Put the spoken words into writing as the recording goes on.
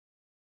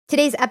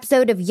Today's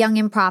episode of Young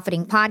and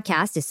Profiting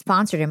Podcast is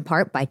sponsored in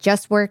part by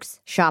JustWorks,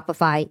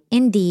 Shopify,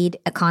 Indeed,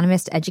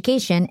 Economist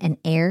Education, and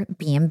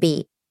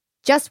Airbnb.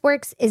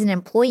 JustWorks is an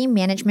employee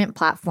management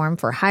platform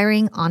for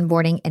hiring,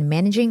 onboarding, and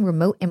managing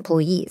remote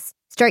employees.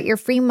 Start your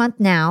free month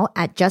now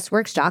at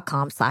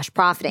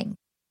justworks.com/profiting.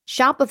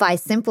 Shopify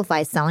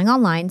simplifies selling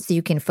online so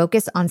you can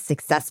focus on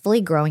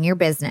successfully growing your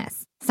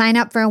business. Sign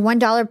up for a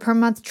 $1 per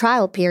month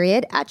trial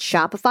period at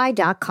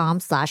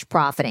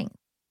shopify.com/profiting.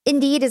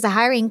 Indeed is a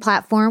hiring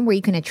platform where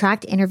you can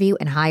attract, interview,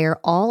 and hire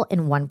all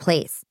in one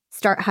place.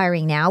 Start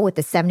hiring now with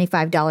the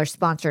 $75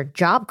 sponsored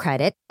job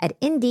credit at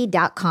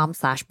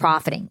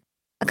indeed.com/profiting.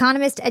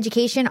 Economist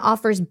Education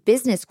offers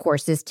business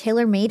courses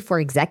tailor-made for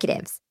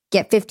executives.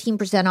 Get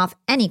 15% off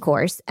any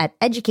course at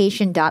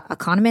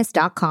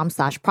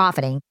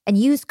education.economist.com/profiting and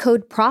use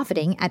code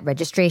PROFITING at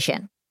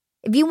registration.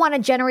 If you want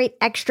to generate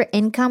extra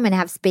income and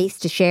have space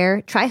to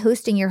share, try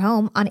hosting your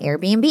home on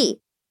Airbnb.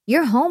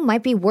 Your home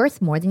might be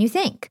worth more than you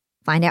think.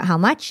 Find out how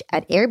much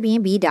at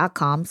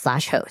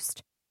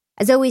airbnb.com/host.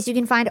 As always, you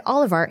can find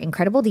all of our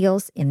incredible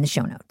deals in the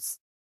show notes.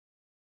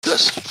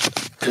 This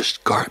is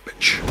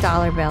garbage.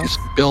 Dollar bills. It's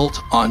built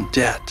on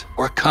debt.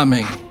 We're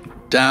coming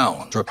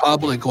down. We're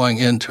probably going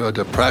into a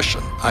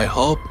depression. I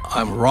hope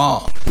I'm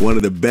wrong. One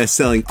of the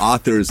best-selling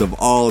authors of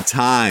all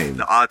time.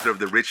 The author of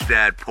the Rich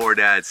Dad, Poor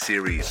Dad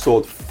series.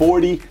 Sold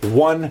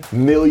 41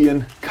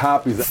 million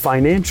copies.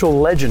 Financial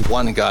legend.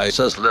 One guy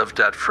says live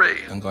debt-free.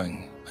 I'm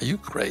going, are you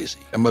crazy?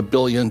 I'm $1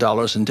 billion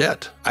in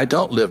debt. I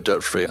don't live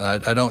debt-free.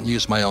 I don't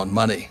use my own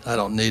money. I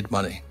don't need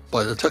money.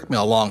 But it took me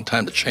a long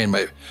time to train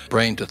my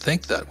brain to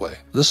think that way.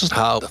 This is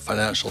how the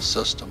financial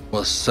system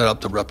was set up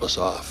to rip us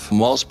off.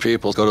 Most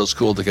people go to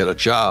school to get a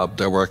job.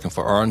 They're working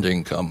for earned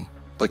income.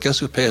 But guess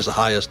who pays the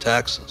highest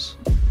taxes?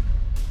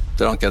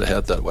 They don't get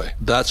ahead that way.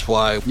 That's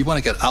why you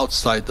want to get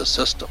outside the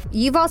system.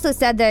 You've also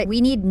said that we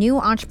need new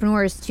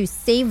entrepreneurs to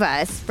save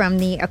us from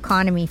the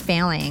economy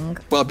failing.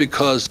 Well,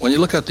 because when you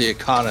look at the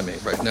economy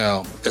right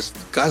now, it's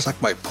guys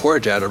like my poor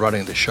dad are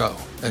running the show.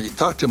 And you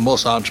talk to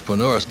most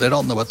entrepreneurs, they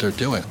don't know what they're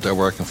doing. They're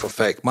working for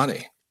fake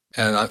money.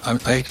 And I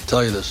hate to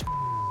tell you this,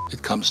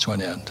 it comes to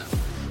an end.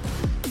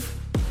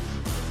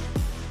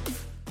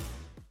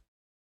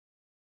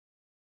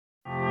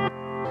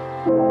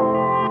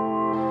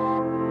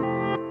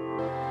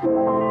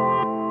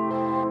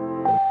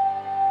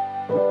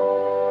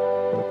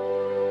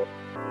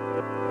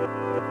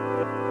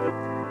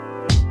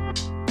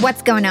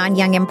 What's going on,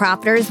 Young and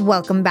Profiters?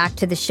 Welcome back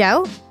to the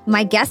show.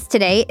 My guest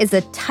today is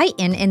a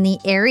titan in the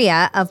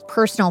area of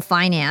personal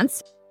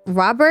finance.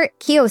 Robert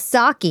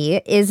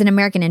Kiyosaki is an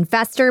American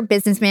investor,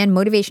 businessman,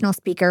 motivational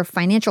speaker,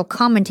 financial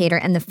commentator,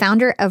 and the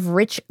founder of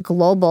Rich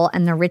Global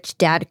and the Rich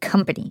Dad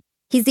Company.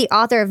 He's the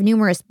author of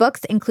numerous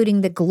books,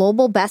 including the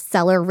global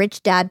bestseller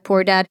Rich Dad,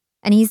 Poor Dad,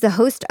 and he's the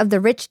host of the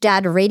Rich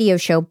Dad Radio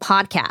Show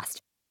podcast.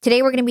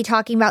 Today, we're going to be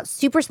talking about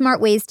super smart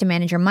ways to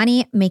manage your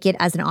money, make it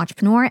as an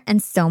entrepreneur,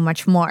 and so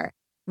much more.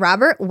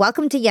 Robert,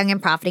 welcome to Young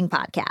and Profiting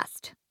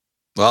Podcast.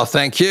 Well,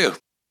 thank you.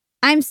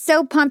 I'm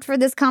so pumped for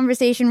this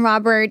conversation,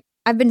 Robert.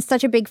 I've been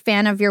such a big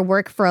fan of your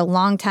work for a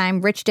long time.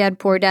 Rich Dad,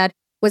 Poor Dad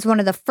was one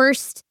of the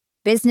first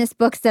business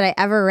books that I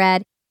ever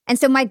read. And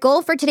so my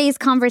goal for today's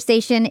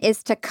conversation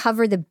is to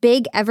cover the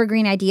big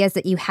evergreen ideas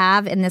that you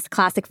have in this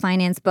classic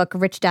finance book,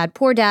 Rich Dad,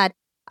 Poor Dad.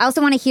 I also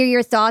want to hear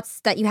your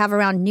thoughts that you have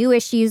around new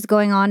issues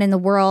going on in the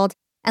world.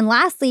 And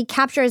lastly,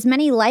 capture as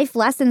many life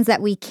lessons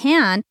that we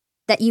can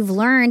that you've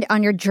learned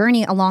on your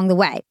journey along the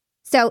way.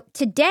 So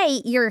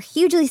today, you're a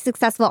hugely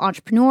successful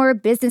entrepreneur,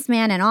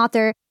 businessman, and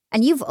author,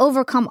 and you've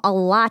overcome a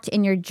lot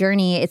in your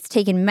journey. It's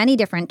taken many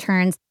different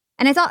turns.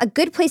 And I thought a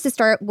good place to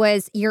start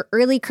was your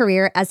early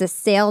career as a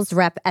sales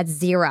rep at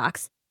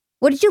Xerox.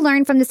 What did you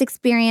learn from this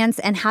experience,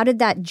 and how did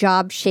that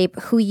job shape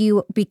who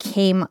you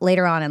became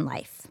later on in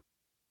life?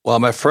 Well,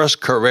 my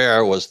first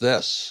career was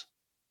this.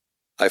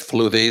 I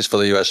flew these for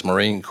the U.S.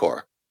 Marine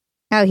Corps.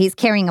 Oh, he's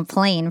carrying a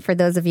plane for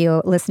those of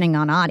you listening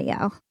on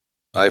audio.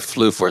 I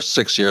flew for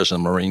 6 years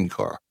in the Marine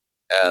Corps.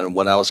 And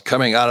when I was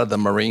coming out of the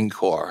Marine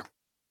Corps,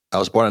 I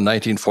was born in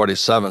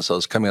 1947, so I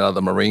was coming out of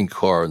the Marine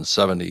Corps in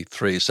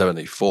 73,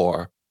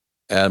 74.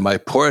 And my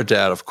poor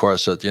dad, of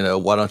course, said,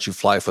 why don't you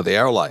fly for the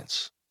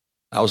airlines?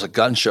 I was a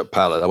gunship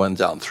pilot. I went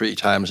down 3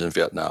 times in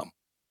Vietnam.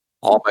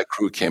 All my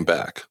crew came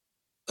back.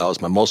 That was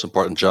my most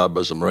important job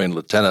as a Marine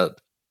lieutenant,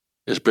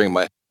 is bring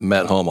my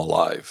men home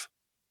alive.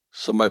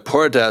 So my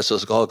poor dad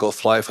says, go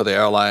fly for the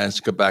airlines,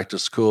 go back to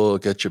school,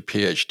 get your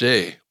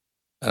PhD.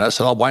 And I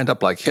said, I'll wind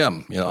up like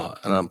him,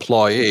 an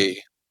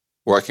employee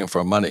working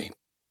for money.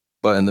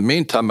 But in the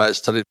meantime, I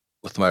studied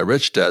with my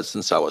rich dad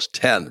since I was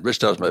 10. Rich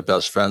dad was my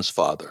best friend's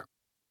father.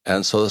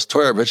 And so the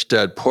story of Rich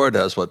Dad, Poor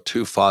Dad is what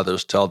 2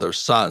 fathers tell their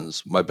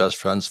sons, my best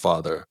friend's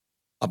father,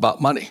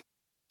 about money.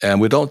 And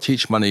we don't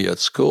teach money at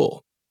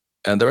school.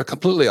 And they're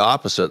completely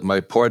opposite. My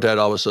poor dad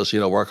always says,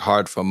 work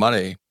hard for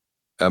money.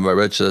 And my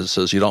rich dad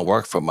says, you don't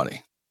work for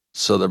money.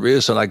 So the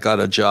reason I got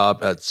a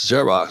job at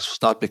Xerox was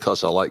not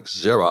because I like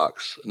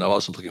Xerox, and I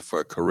wasn't looking for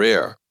a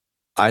career.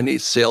 I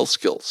need sales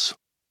skills.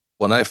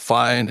 When I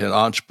find an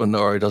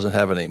entrepreneur who doesn't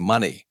have any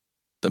money,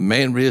 The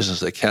main reason is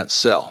they can't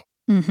sell.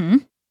 Mm-hmm.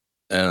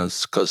 And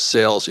it's because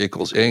sales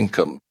equals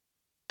income.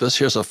 This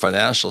here's a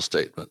financial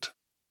statement.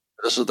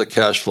 This is the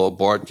cash flow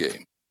board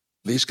game.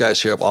 These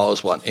guys here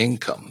always want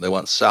income. They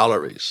want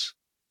salaries.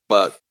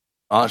 But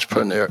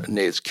entrepreneur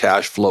needs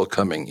cash flow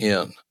coming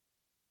in.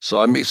 So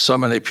I meet so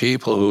many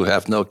people who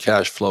have no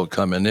cash flow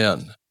coming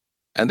in.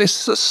 And they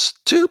say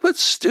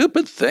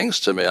stupid things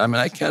to me. I mean,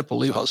 I can't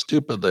believe how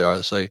stupid they are.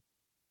 They say,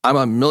 I'm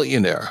a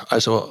millionaire. I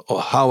say, well,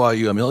 how are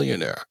you a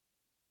millionaire?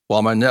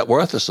 Well, my net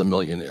worth is a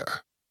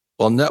millionaire.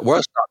 Well, net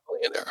worth's not a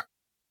millionaire.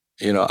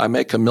 You know, I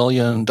make $1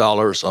 million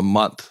a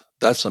month.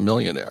 That's a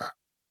millionaire.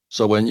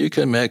 So when you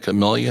can make $1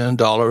 million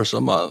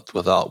a month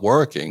without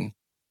working,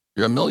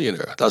 you're a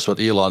millionaire. That's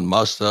what Elon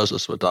Musk does.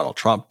 That's what Donald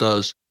Trump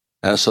does.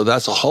 And so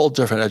that's a whole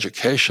different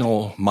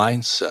educational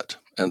mindset.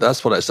 And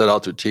that's what I set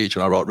out to teach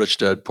when I wrote Rich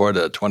Dad, Poor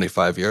Dad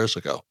 25 years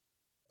ago.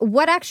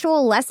 What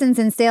actual lessons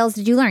in sales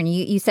did you learn?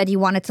 You said you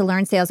wanted to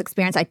learn sales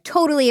experience. I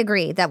totally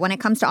agree that when it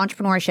comes to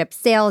entrepreneurship,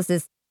 sales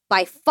is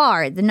by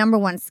far the number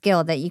one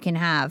skill that you can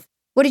have.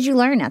 What did you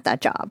learn at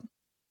that job?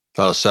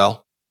 How to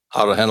sell,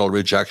 how to handle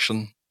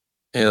rejection.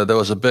 You know, there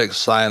was a big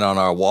sign on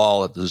our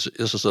wall. This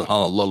is in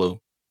Honolulu.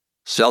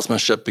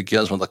 Salesmanship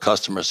begins when the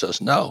customer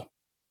says no.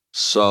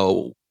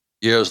 So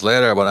years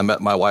later, when I met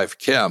my wife,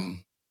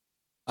 Kim,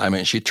 I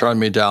mean, she turned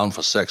me down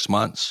for 6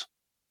 months.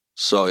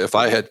 So if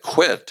I had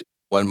quit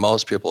when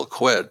most people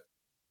quit,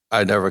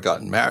 I'd never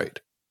gotten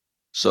married.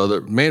 So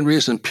the main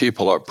reason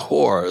people are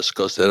poor is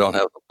because they don't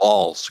have the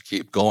balls to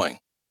keep going.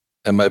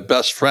 And my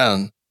best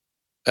friend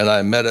and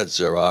I met at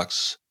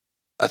Xerox.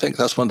 I think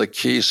that's one of the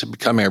keys to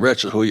becoming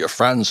rich is who your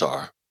friends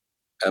are.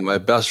 And my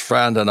best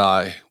friend and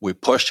I, we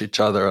pushed each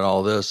other and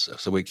all this.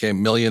 So we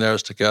became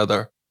millionaires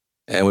together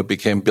and we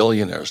became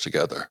billionaires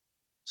together.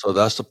 So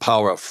that's the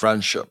power of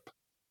friendship.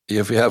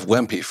 If you have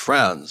wimpy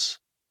friends,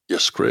 you're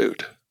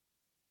screwed.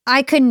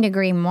 I couldn't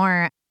agree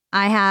more.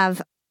 I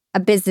have a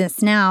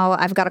business now.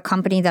 I've got a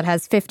company that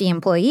has 50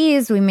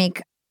 employees. We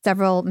make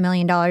several $1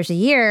 million a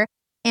year.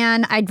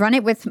 And I'd run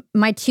it with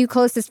my two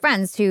closest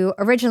friends who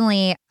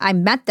originally I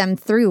met them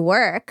through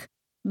work,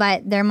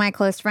 but they're my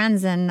close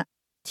friends. And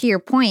to your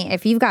point,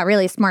 if you've got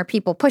really smart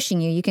people pushing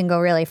you, you can go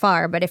really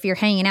far. But if you're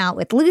hanging out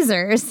with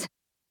losers,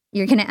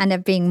 you're going to end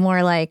up being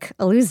more like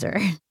a loser.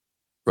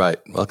 Right.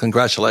 Well,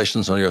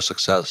 congratulations on your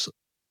success.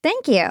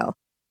 Thank you.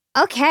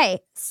 Okay.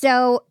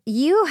 So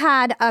you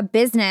had a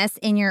business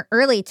in your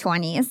early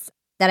 20s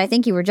that I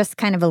think you were just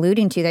kind of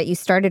alluding to that you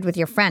started with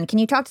your friend. Can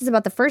you talk to us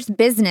about the first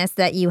business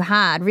that you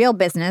had, real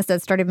business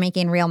that started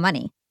making real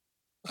money?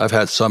 I've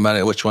had so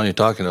many. Which one are you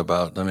talking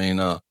about? I mean,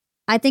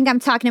 I think I'm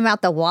talking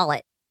about the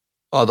wallet.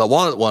 oh, the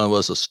wallet one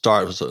was a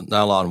start. It was a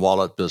nylon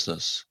wallet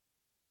business.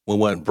 We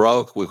went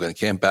broke. We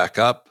came back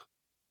up,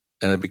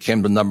 and it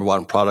became the number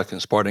one product in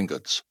sporting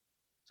goods.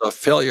 So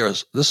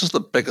failures, this is the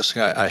biggest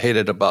thing I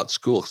hated about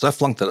school, because I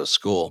flunked out of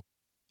school.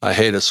 I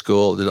hated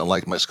school, didn't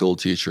like my school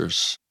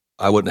teachers.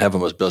 I wouldn't have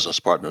them as business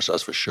partners,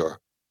 that's for sure.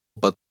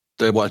 But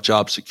they want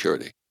job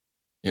security.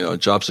 You know,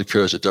 job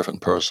security is a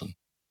different person.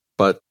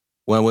 But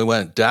when we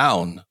went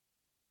down,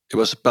 it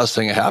was the best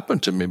thing that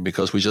happened to me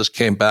because we just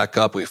came back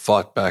up, we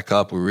fought back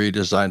up, we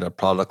redesigned our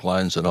product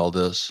lines and all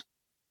this.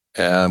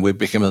 And we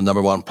became the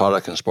number one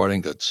product in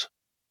sporting goods.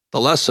 The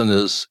lesson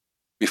is,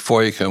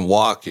 before you can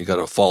walk, you got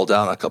to fall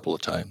down a couple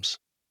of times.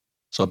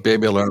 So a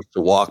baby learns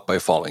to walk by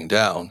falling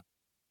down.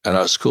 And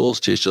our schools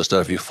teach us that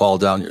if you fall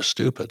down, you're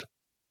stupid.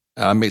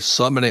 And I meet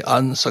so many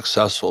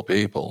unsuccessful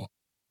people.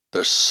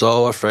 They're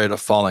so afraid of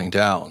falling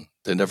down,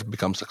 they never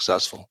become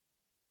successful.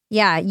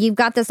 Yeah, you've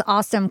got this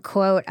awesome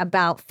quote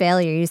about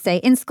failure. You say,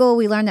 in school,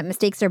 we learn that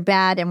mistakes are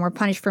bad and we're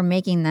punished for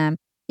making them.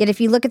 Yet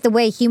if you look at the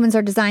way humans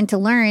are designed to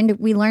learn,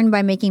 we learn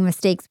by making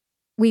mistakes.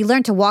 We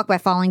learn to walk by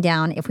falling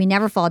down. If we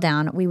never fall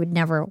down, we would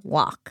never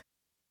walk.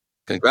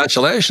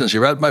 Congratulations,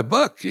 you read my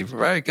book. You're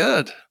very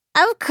good.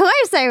 Of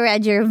course I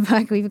read your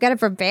book. We've got to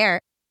prepare.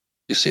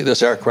 You see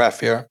this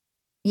aircraft here?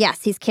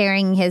 Yes, he's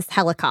carrying his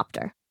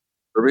helicopter.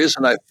 The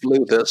reason I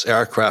flew this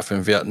aircraft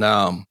in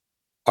Vietnam,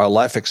 our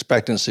life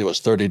expectancy was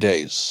 30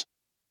 days.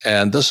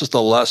 And this is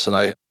the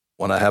lesson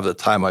when I have the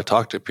time I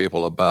talk to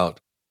people about,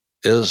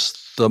 is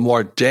the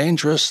more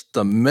dangerous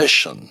the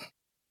mission,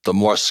 the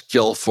more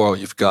skillful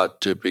you've got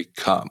to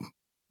become.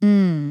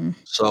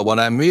 So when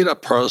I meet a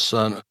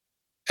person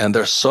and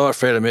they're so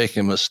afraid of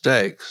making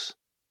mistakes,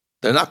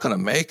 they're not going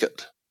to make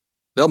it.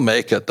 They'll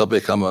make it. They'll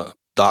become a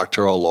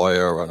doctor or a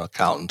lawyer or an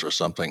accountant or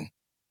something.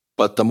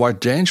 But the more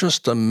dangerous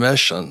the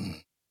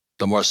mission,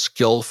 the more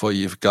skillful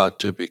you've got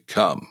to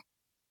become.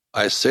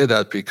 I say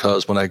that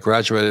because when I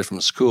graduated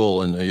from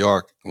school in New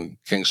York, in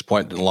Kings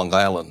Point in Long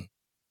Island,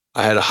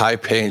 I had a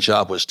high-paying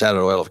job with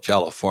Standard Oil of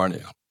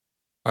California.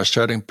 Our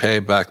starting pay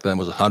back then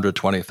was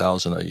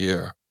 $120,000 a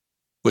year,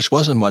 which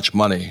wasn't much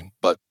money,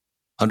 but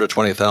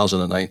 $120,000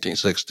 in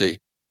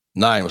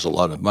 1969 was a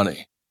lot of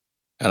money.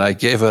 And I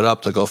gave it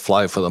up to go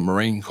fly for the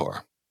Marine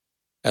Corps.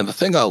 And the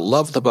thing I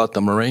loved about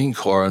the Marine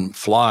Corps and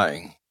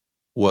flying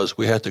was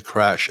we had to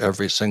crash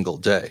every single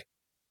day.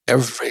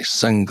 Every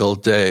single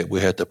day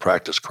we had to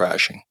practice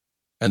crashing.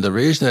 And the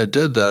reason they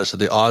did that is that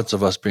the odds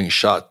of us being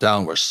shot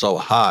down were so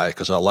high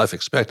because our life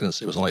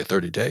expectancy was only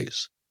 30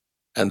 days.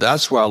 And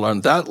that's where I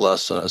learned that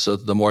lesson. I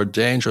said, the more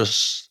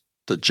dangerous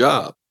the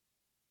job,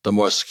 the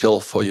more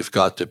skillful you've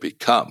got to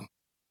become.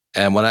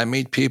 And when I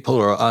meet people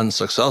who are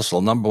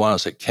unsuccessful, number one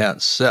is they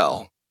can't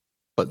sell.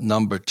 But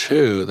number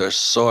two, they're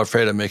so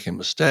afraid of making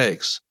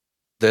mistakes,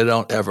 they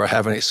don't ever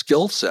have any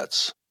skill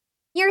sets.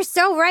 You're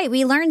so right.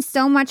 We learn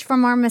so much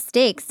from our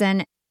mistakes.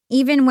 And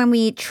even when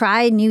we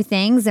try new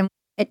things and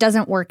it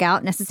doesn't work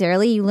out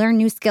necessarily, you learn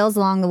new skills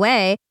along the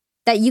way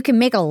that you can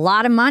make a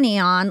lot of money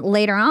on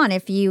later on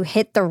if you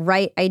hit the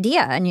right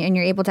idea and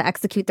you're able to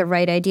execute the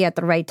right idea at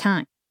the right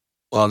time.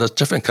 Well, there's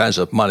different kinds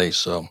of money.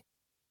 So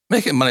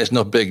making money is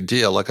no big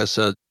deal. Like I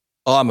said,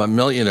 oh, I'm a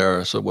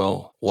millionaire. I said,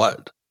 well,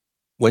 what?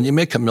 When you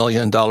make $1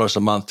 million a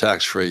month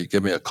tax-free,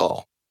 give me a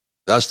call.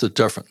 That's the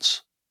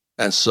difference.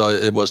 And so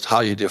it was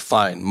how you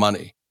define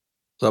money.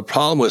 The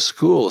problem with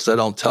school is they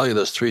don't tell you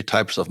there's 3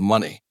 types of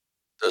money.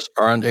 There's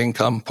earned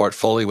income,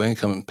 portfolio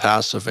income, and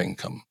passive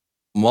income.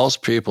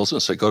 Most people,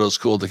 since they go to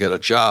school to get a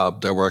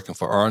job, they're working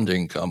for earned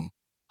income,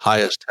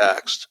 highest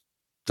taxed.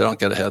 They don't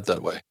get ahead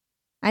that way.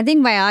 I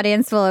think my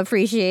audience will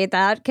appreciate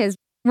that because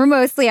we're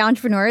mostly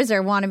entrepreneurs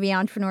or want to be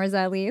entrepreneurs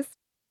at least.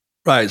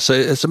 Right. So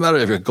it's a matter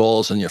of your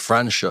goals and your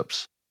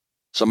friendships.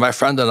 So my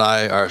friend and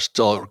I are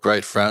still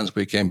great friends.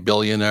 We became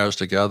billionaires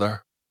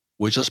together.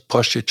 We just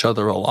pushed each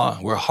other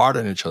along. We're hard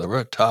on each other.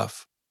 We're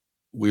tough.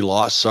 We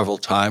lost several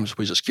times.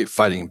 We just keep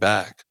fighting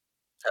back.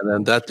 And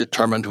then that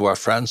determined who our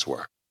friends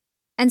were.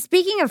 And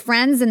speaking of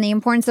friends and the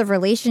importance of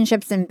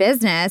relationships in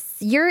business,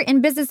 you're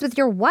in business with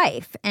your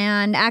wife.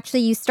 And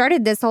actually, you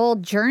started this whole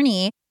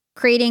journey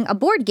creating a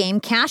board game,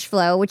 Cash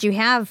Flow, which you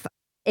have,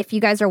 if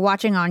you guys are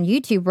watching on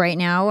YouTube right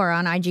now or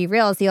on IG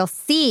Reels, you'll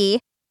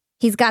see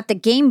he's got the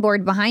game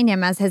board behind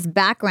him as his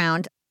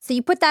background. So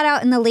you put that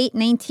out in the late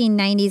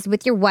 1990s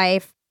with your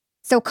wife.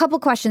 So a couple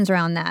questions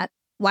around that.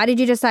 Why did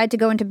you decide to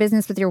go into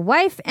business with your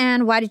wife?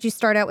 And why did you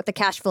start out with the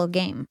Cash Flow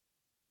game?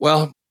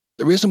 Well,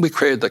 the reason we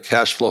created the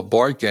Cash Flow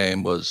board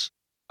game was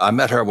I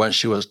met her when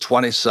she was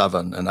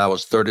 27 and I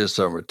was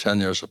 37. We're 10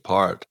 years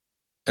apart.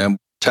 And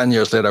 10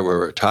 years later, we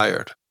were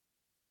retired.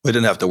 We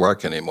didn't have to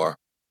work anymore.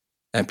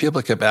 And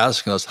people kept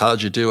asking us,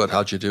 how'd you do it?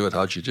 How'd you do it?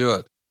 How'd you do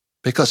it?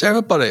 Because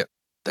everybody,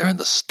 they're in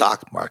the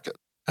stock market.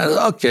 And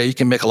okay, you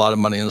can make a lot of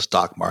money in the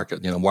stock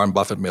market. Warren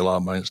Buffett made a lot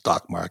of money in the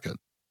stock market.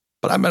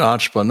 But I'm an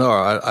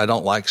entrepreneur. I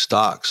don't like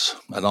stocks.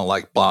 I don't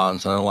like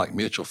bonds. I don't like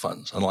mutual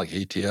funds. I don't like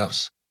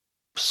ETFs.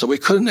 So we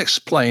couldn't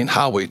explain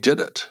how we did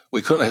it.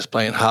 We couldn't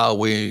explain how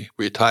we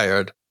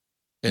retired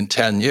in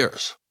 10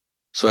 years.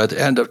 So at the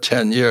end of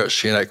 10 years,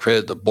 she and I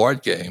created the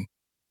board game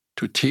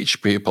to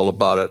teach people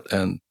about it.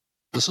 And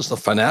this is the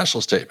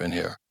financial statement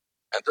here.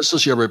 And this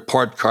is your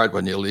report card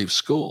when you leave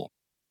school.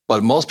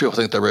 But most people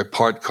think the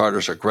report card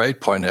is a grade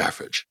point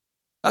average.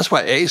 That's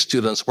why A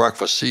students work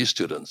for C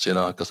students,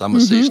 because I'm a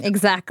C student.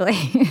 Exactly.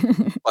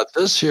 But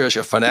this here is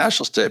your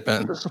financial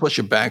statement. This is what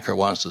your banker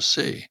wants to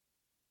see.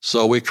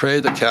 So we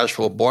created the Cash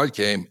Flow board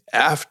game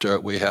after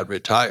we had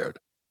retired.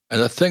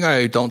 And the thing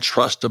I don't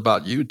trust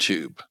about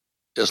YouTube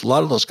is a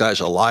lot of those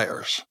guys are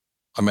liars.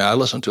 I mean, I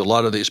listen to a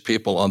lot of these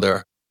people on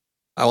there.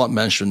 I won't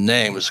mention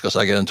names because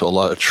I get into a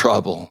lot of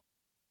trouble.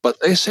 But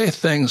they say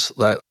things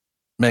that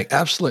make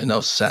absolutely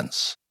no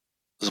sense.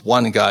 There's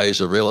one guy,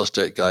 he's a real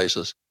estate guy, he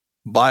says,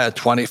 buy a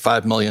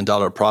 $25 million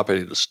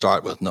property to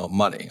start with no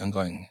money. I'm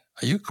going,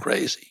 are you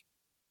crazy?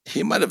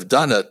 He might have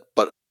done it,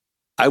 but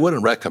I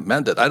wouldn't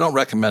recommend it. I don't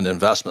recommend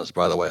investments,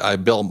 by the way. I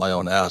build my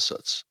own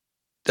assets.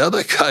 The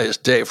other guy is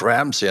Dave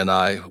Ramsey,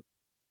 and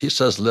he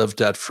says live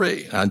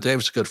debt-free. And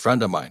Dave's a good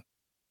friend of mine.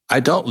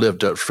 I don't live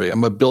debt-free.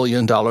 I'm $1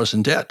 billion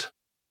in debt.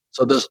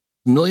 So there's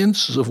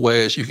millions of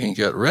ways you can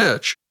get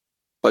rich,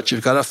 but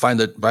you've got to find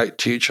the right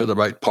teacher, the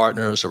right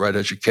partners, the right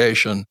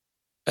education.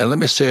 And let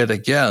me say it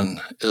again,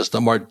 is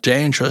the more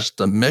dangerous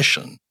the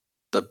mission,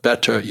 the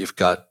better you've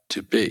got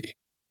to be.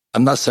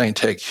 I'm not saying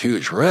take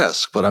huge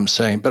risks, but I'm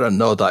saying better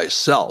know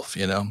thyself,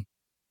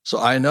 So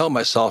I know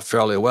myself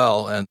fairly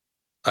well, and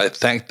I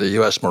thank the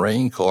U.S.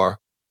 Marine Corps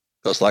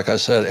because, like I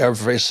said,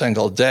 every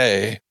single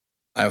day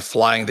I'm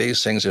flying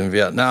these things in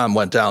Vietnam,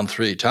 went down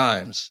 3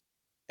 times.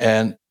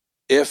 And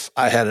if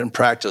I hadn't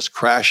practiced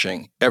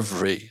crashing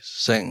every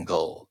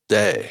single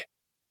day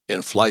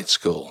in flight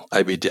school,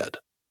 I'd be dead.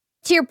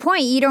 To your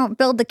point, you don't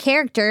build the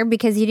character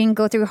because you didn't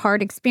go through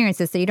hard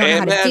experiences, so you don't know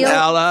how to deal. Amen,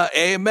 Hala.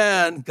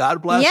 Amen.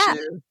 God bless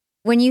you.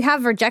 When you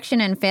have rejection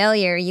and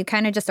failure, you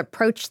kind of just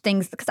approach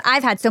things, because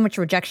I've had so much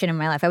rejection in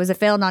my life. I was a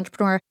failed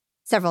entrepreneur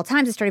several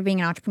times. I started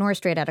being an entrepreneur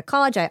straight out of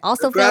college. I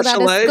also failed out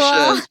of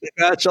school.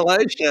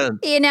 Congratulations.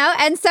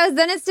 And so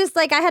then it's just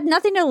like I had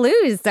nothing to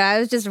lose. So I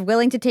was just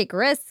willing to take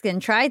risks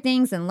and try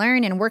things and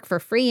learn and work for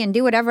free and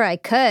do whatever I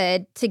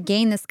could to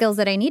gain the skills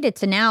that I needed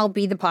to now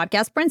be the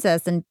podcast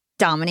princess and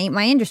dominate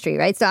my industry,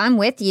 right? So I'm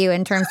with you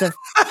in terms of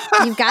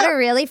you've got to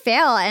really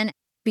fail and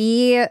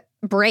be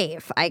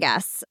brave, I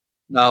guess.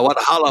 Now,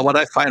 what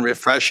I find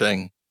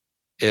refreshing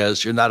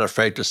is you're not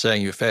afraid to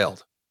saying you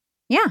failed.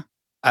 Yeah.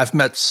 I've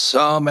met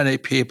so many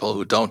people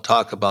who don't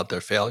talk about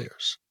their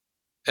failures.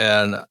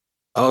 And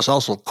I was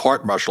also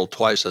court-martialed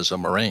twice as a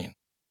Marine.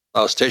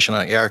 I was stationed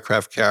on an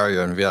aircraft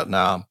carrier in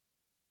Vietnam.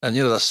 And,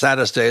 the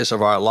saddest days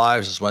of our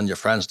lives is when your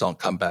friends don't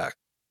come back.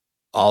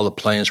 All the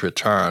planes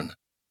return,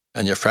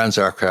 and your friend's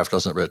aircraft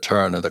doesn't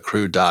return, and the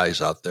crew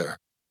dies out there.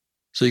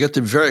 So you get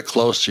to be very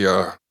close to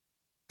your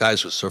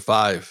guys who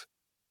survive.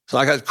 So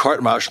I got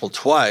court-martialed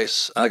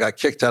twice, and I got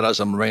kicked out as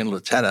a Marine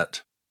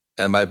lieutenant.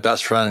 And my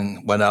best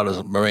friend went out as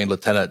a Marine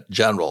lieutenant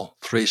general,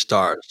 3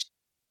 stars.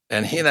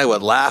 And he and I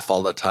would laugh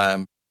all the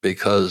time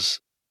because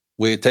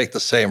we take the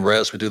same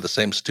risks, we do the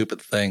same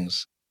stupid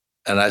things.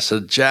 And I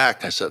said,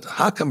 Jack,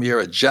 how come you're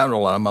a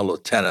general and I'm a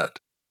lieutenant?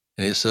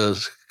 And he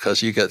says,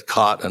 because you get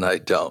caught and I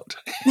don't.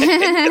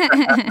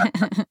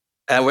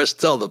 And we're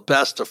still the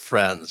best of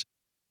friends.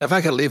 If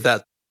I could leave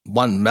that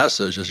one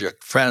message, is your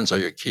friends are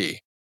your key.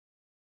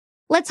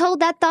 Let's hold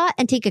that thought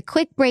and take a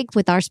quick break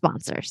with our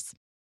sponsors.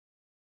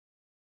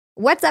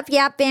 What's up,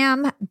 Yap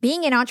Fam?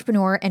 Being an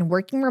entrepreneur and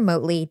working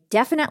remotely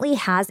definitely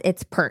has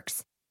its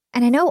perks.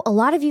 And I know a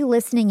lot of you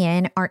listening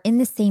in are in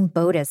the same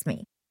boat as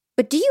me.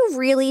 But do you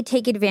really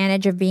take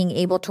advantage of being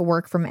able to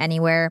work from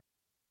anywhere?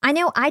 I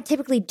know I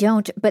typically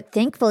don't, but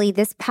thankfully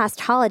this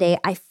past holiday,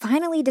 I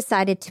finally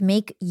decided to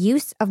make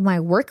use of my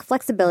work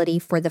flexibility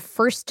for the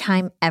first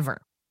time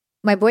ever.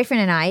 My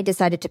boyfriend and I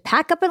decided to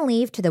pack up and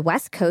leave to the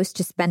West Coast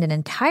to spend an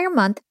entire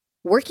month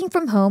working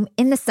from home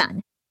in the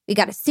sun. We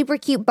got a super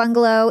cute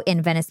bungalow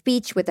in Venice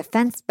Beach with a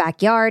fenced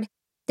backyard.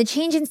 The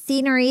change in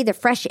scenery, the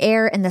fresh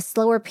air, and the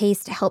slower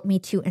pace helped me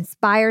to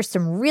inspire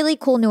some really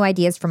cool new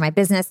ideas for my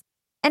business.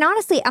 And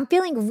honestly, I'm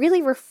feeling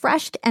really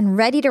refreshed and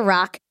ready to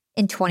rock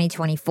in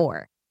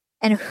 2024.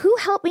 And who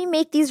helped me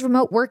make these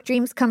remote work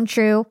dreams come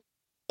true?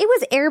 It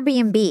was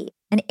Airbnb.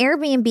 And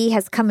Airbnb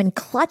has come in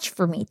clutch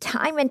for me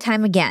time and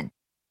time again.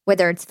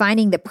 Whether it's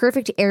finding the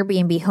perfect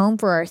Airbnb home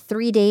for our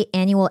 3-day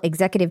annual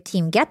executive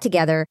team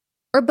get-together,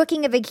 or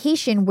booking a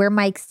vacation where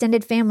my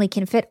extended family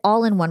can fit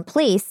all in one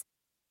place,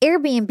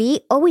 Airbnb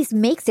always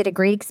makes it a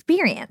great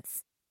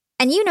experience.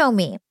 And you know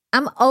me,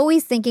 I'm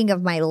always thinking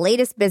of my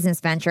latest business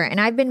venture, and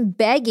I've been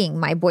begging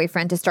my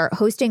boyfriend to start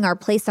hosting our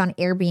place on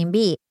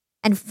Airbnb.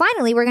 And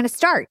finally, we're going to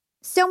start.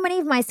 So many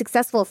of my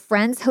successful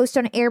friends host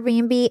on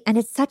Airbnb, and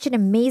it's such an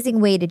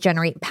amazing way to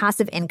generate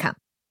passive income.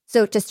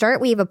 So to start,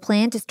 we have a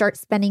plan to start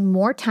spending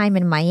more time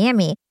in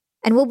Miami,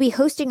 and we'll be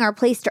hosting our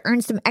place to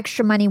earn some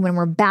extra money when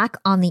we're back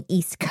on the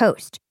East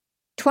Coast.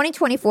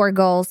 2024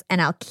 goals,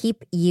 and I'll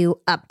keep you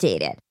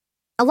updated.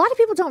 A lot of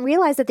people don't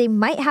realize that they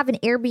might have an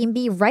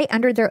Airbnb right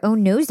under their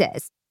own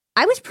noses.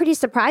 I was pretty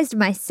surprised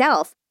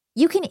myself.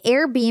 You can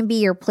Airbnb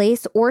your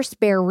place or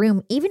spare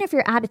room even if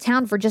you're out of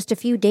town for just a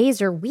few days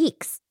or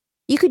weeks.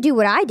 You could do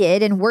what I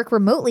did and work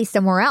remotely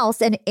somewhere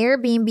else and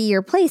Airbnb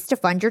your place to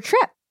fund your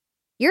trip.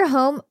 Your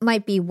home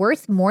might be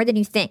worth more than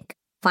you think.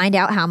 Find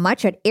out how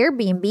much at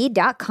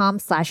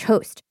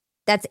airbnb.com/host.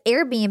 That's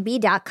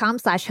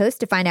airbnb.com/host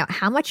to find out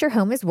how much your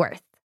home is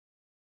worth.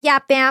 Yeah,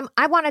 fam,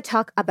 I want to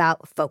talk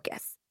about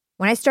focus.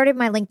 When I started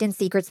my LinkedIn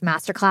Secrets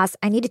Masterclass,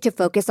 I needed to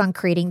focus on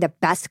creating the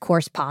best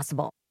course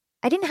possible.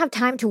 I didn't have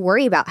time to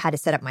worry about how to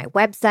set up my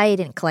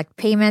website and collect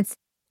payments,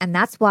 and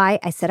that's why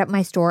I set up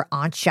my store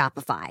on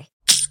Shopify.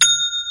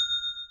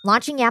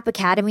 Launching Yap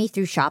Academy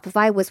through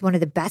Shopify was one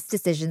of the best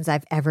decisions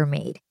I've ever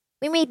made.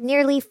 We made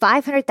nearly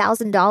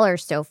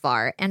 $500,000 so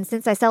far, and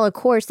since I sell a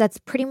course, that's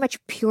pretty much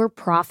pure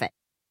profit.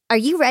 Are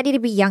you ready to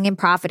be young and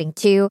profiting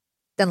too?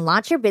 Then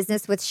launch your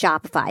business with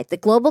Shopify, the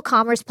global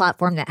commerce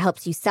platform that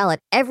helps you sell at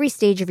every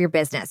stage of your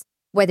business,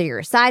 whether you're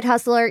a side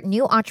hustler,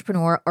 new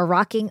entrepreneur, or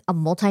rocking a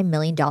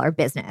multi-million-dollar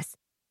business.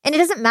 And it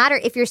doesn't matter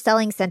if you're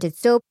selling scented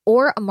soap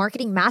or a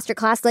marketing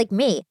masterclass like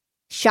me.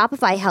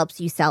 Shopify helps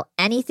you sell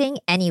anything,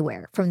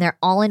 anywhere, from their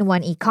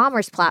all-in-one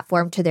e-commerce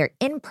platform to their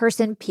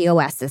in-person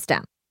POS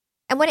system.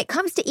 And when it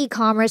comes to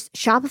e-commerce,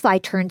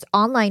 Shopify turns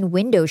online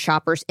window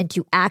shoppers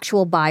into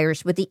actual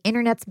buyers with the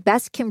internet's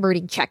best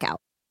converting checkout.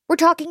 We're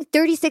talking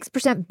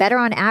 36% better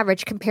on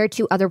average compared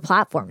to other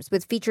platforms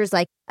with features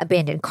like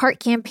abandoned cart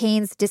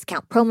campaigns,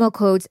 discount promo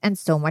codes, and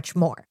so much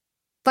more.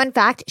 Fun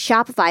fact,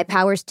 Shopify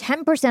powers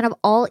 10% of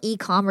all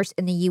e-commerce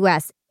in the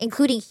US,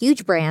 including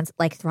huge brands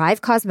like Thrive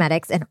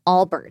Cosmetics and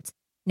Allbirds.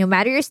 No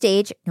matter your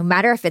stage, no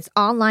matter if it's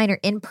online or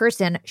in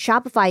person,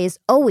 Shopify is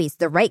always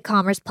the right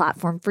commerce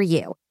platform for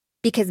you.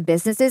 Because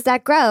businesses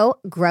that grow,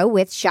 grow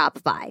with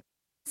Shopify.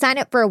 Sign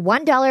up for a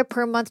 $1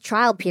 per month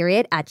trial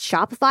period at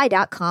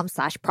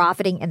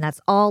shopify.com/profiting, and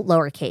that's all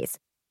lowercase.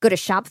 Go to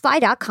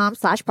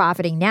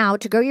shopify.com/profiting now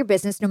to grow your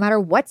business no matter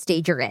what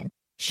stage you're in.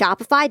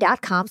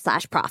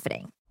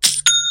 Shopify.com/profiting.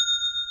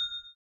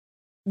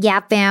 Yeah,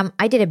 fam,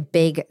 I did a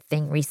big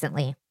thing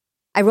recently.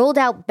 I rolled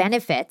out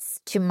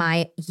benefits to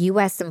my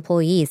U.S.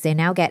 employees. They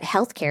now get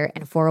healthcare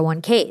and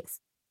 401ks.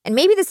 And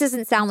maybe this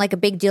doesn't sound like a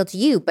big deal to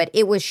you, but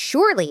it was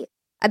surely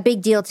a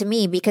big deal to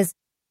me because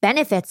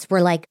benefits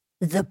were like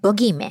the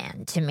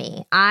boogeyman to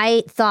me.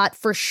 I thought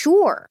for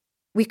sure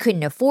we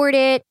couldn't afford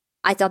it.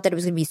 I thought that it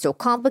was going to be so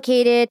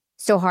complicated,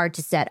 so hard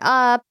to set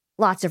up,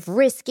 lots of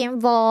risk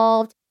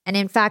involved. And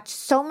in fact,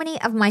 so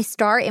many of my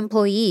star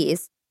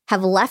employees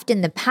have left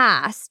in the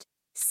past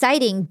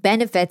citing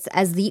benefits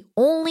as the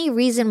only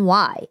reason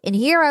why. And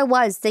here I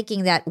was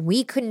thinking that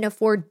we couldn't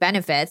afford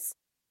benefits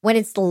when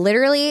it's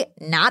literally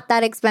not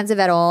that expensive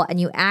at all, and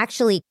you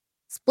actually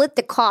split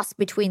the cost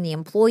between the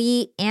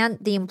employee and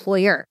the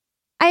employer.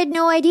 I had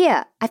no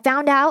idea. I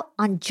found out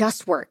on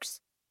JustWorks.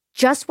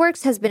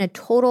 JustWorks has been a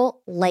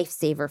total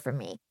lifesaver for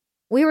me.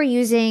 We were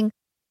using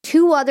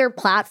 2 other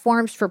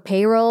platforms for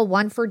payroll,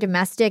 one for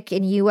domestic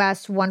in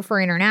US, one for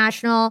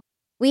international.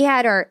 We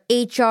had our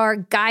HR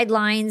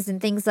guidelines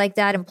and things like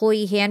that,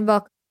 employee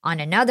handbook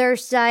on another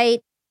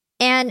site,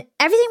 and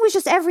everything was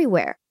just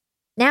everywhere.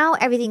 Now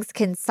everything's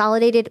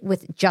consolidated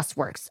with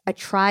JustWorks, a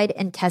tried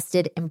and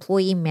tested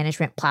employee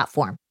management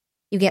platform.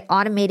 You get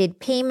automated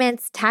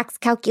payments, tax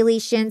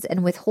calculations, and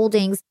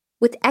withholdings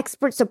with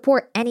expert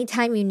support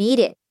anytime you need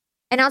it.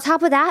 And on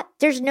top of that,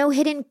 there's no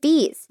hidden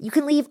fees. You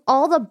can leave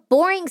all the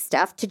boring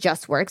stuff to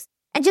JustWorks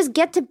and just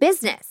get to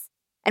business.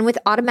 And with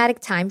automatic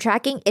time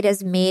tracking, it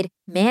has made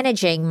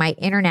managing my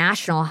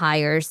international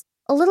hires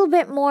a little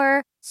bit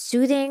more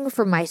soothing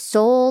for my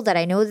soul, that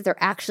I know that they're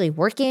actually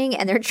working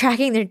and they're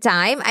tracking their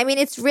time. I mean,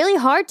 it's really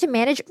hard to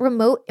manage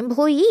remote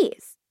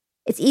employees.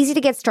 It's easy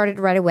to get started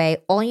right away.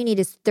 All you need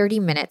is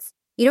 30 minutes.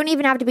 You don't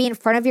even have to be in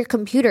front of your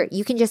computer.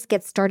 You can just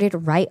get started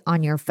right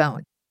on your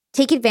phone.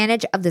 Take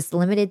advantage of this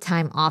limited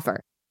time offer.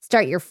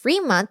 Start your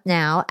free month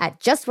now at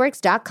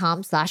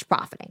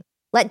justworks.com/profiting.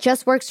 Let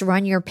JustWorks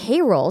run your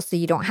payroll so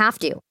you don't have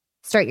to.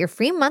 Start your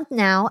free month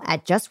now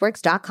at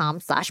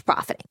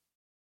justworks.com/profiting.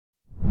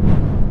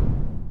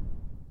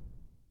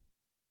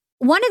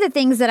 One of the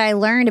things that I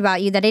learned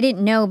about you that I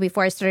didn't know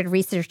before I started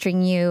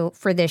researching you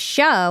for this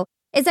show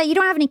is that you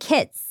don't have any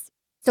kids.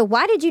 So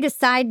why did you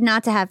decide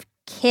not to have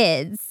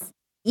kids,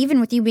 even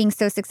with you being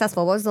so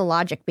successful? What was the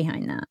logic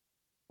behind that?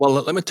 Well,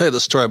 let me tell you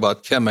the story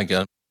about Kim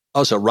again. I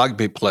was a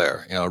rugby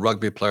player.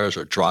 Rugby players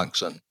are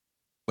drunks and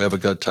we have a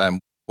good time.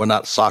 We're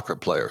not soccer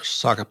players.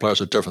 Soccer players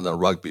are different than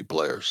rugby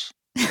players.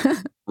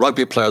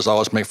 Rugby players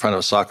always make fun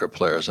of soccer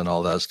players and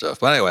all that stuff.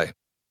 But anyway,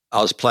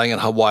 I was playing in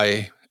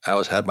Hawaii.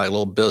 I had my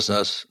little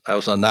business. I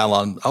was on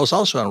nylon. I was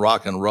also in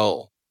rock and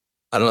roll.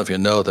 I don't know if you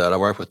know that. I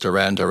worked with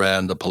Duran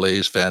Duran, The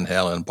Police, Van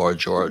Halen, Boy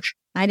George.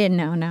 I didn't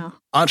know, no.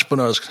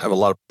 Entrepreneurs have a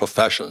lot of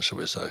professions, should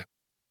we say.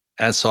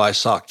 And so I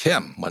saw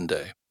Kim one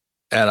day.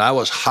 And I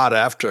was hot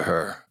after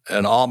her.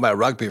 And all my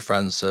rugby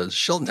friends said,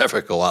 she'll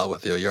never go out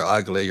with you. You're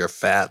ugly. You're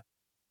fat.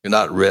 You're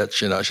not rich.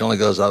 She only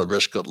goes out with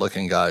rich,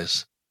 good-looking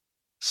guys.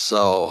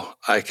 So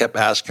I kept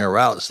asking her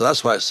out. So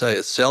that's why I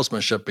say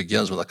salesmanship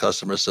begins when the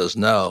customer says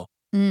no.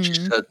 She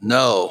said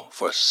no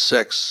for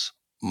 6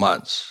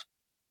 months.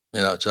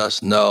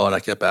 Just no. And I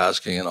kept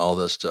asking and all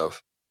this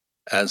stuff.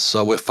 And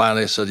so we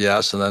finally said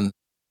yes. And then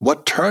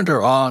what turned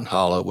her on,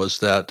 Hala, was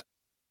that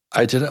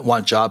I didn't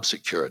want job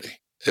security.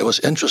 It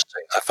was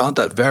interesting. I found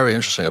that very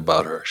interesting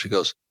about her. She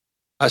goes,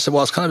 I said,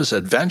 well, it's kind of this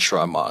adventure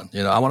I'm on.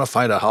 I want to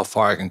find out how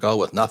far I can go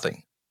with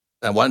nothing.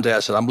 And one day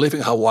I said, I'm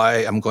leaving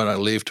Hawaii. I'm going to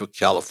leave to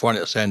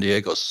California, San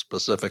Diego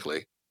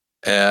specifically.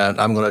 And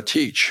I'm going to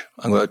teach.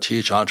 I'm going to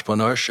teach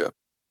entrepreneurship.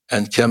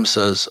 And Kim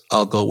says,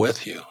 I'll go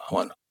with you. I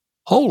went,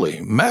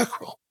 holy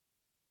mackerel.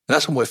 And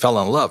that's when we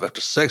fell in love.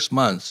 After 6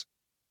 months,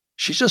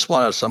 she just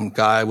wanted some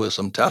guy with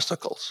some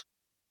testicles.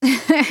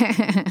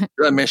 I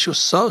mean, she was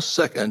so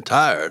sick and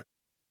tired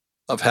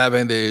of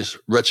having these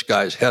rich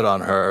guys hit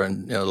on her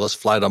and, let's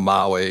fly to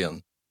Maui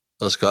and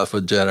let's go out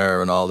for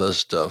dinner and all this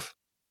stuff.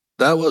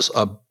 That was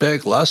a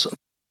big lesson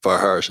for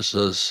her. She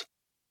says,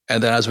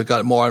 and then as we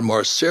got more and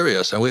more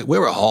serious, and we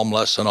were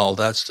homeless and all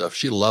that stuff,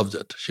 she loved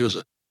it. She was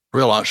a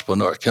real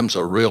entrepreneur. Kim's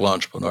a real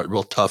entrepreneur,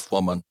 real tough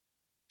woman.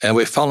 And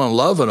we fell in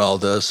love and all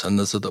this. And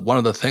one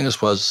of the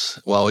things was,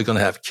 well, we're going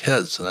to have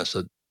kids. And I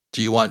said,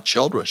 do you want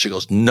children? She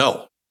goes,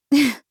 no.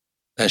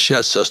 And she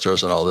had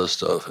sisters and all this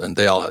stuff, and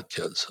they all had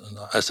kids. And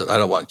I said, I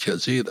don't want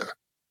kids either.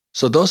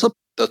 So those are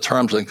the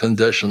terms and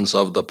conditions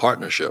of the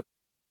partnership.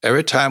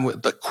 Every time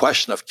the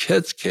question of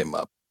kids came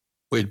up,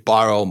 we'd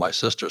borrow my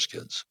sister's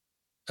kids.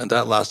 And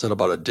that lasted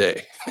about a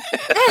day.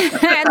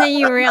 And then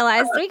you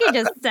realized we could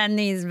just send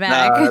these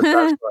back. No,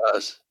 that's for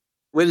us.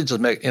 We didn't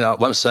just make,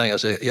 what I'm saying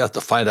is you have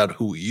to find out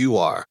who you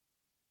are.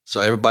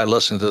 So everybody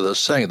listening to this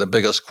saying the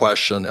biggest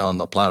question on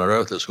the planet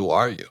Earth is, who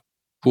are you?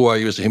 Who are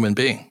you as a human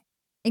being?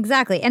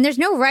 Exactly. And there's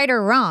no right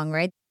or wrong,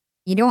 right?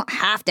 You don't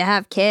have to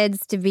have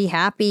kids to be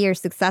happy or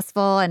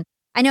successful. And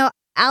I know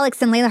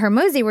Alex and Layla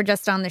Hermosi were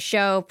just on the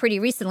show pretty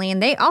recently,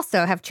 and they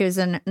also have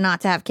chosen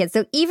not to have kids.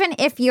 So even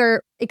if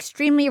you're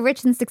extremely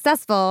rich and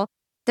successful,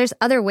 there's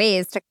other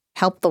ways to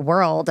help the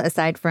world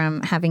aside from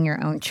having your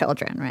own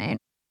children, right?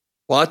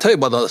 Well, I'll tell you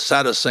one of the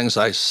saddest things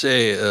I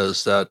see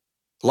is that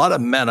a lot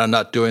of men are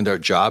not doing their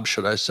job,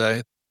 should I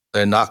say.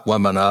 They knock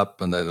women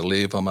up and they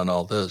leave them and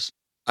all this.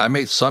 I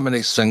meet so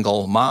many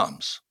single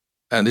moms,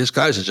 and these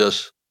guys are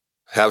just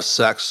have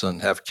sex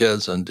and have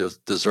kids and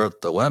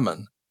desert the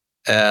women.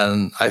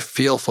 And I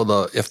feel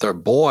if they're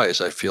boys,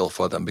 I feel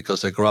for them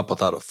because they grew up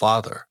without a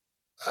father.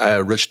 I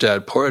had Rich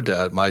Dad, Poor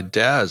Dad. My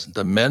dad's,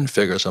 the men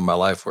figures in my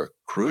life were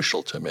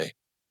crucial to me.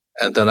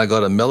 And then I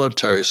go to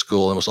military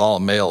school, and it was all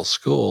male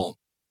school.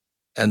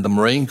 And the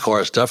Marine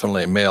Corps is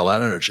definitely male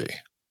energy.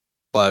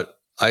 But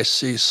I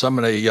see so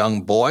many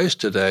young boys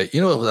today.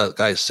 You know that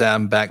guy,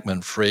 Sam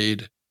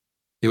Bankman-Fried?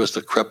 He was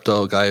the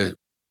crypto guy,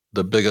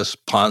 the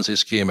biggest Ponzi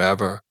scheme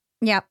ever.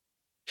 Yep.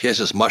 He has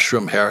his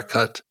mushroom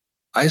haircut.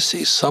 I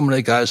see so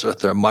many guys with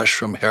their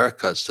mushroom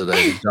haircuts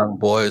today, these young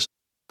boys.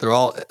 They're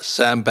all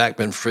Sam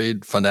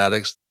Bankman-Fried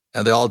fanatics,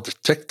 and they're all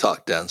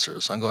TikTok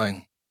dancers. I'm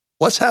going,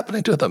 what's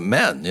happening to the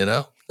men, you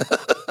know?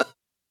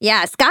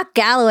 Yeah, Scott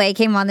Galloway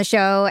came on the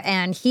show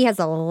and he has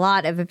a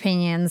lot of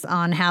opinions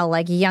on how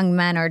like young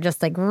men are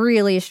just like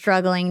really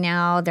struggling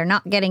now. They're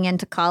not getting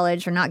into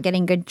college, they're not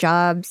getting good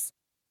jobs.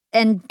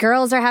 And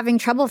girls are having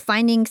trouble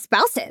finding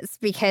spouses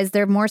because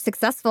they're more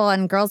successful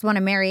and girls want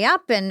to marry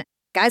up and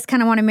guys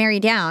kind of want to marry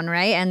down,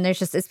 right? And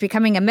it's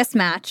becoming a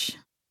mismatch.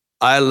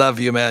 I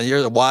love you, man.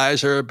 You're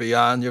wiser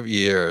beyond your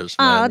years,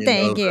 man. Oh,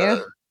 thank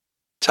you.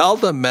 Tell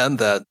the men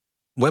that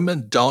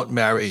women don't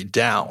marry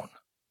down.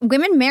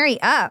 Women marry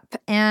up,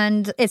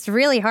 and it's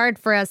really hard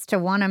for us to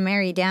want to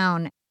marry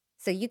down.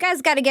 So you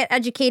guys got to get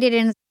educated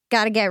and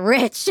got to get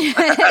rich. So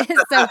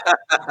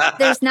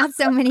there's not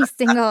so many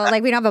single,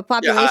 like we don't have a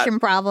population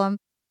problem.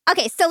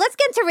 Okay, so let's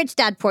get into Rich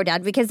Dad, Poor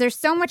Dad, because there's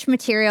so much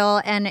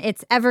material and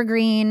it's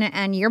evergreen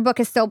and your book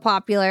is so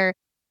popular.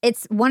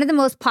 It's one of the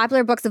most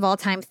popular books of all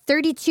time,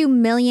 32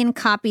 million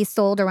copies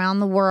sold around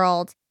the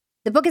world.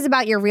 The book is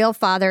about your real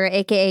father,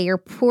 aka your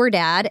poor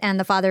dad, and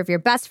the father of your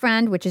best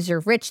friend, which is your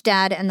rich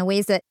dad, and the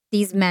ways that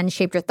these men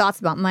shaped your thoughts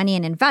about money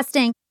and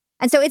investing.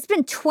 And so it's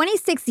been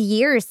 26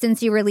 years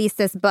since you released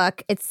this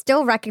book. It's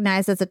still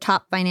recognized as a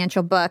top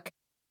financial book,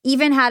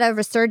 even had a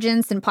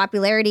resurgence in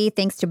popularity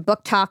thanks to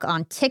Book Talk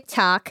on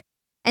TikTok.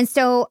 And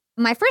so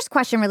my first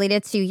question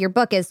related to your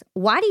book is,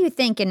 why do you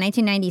think in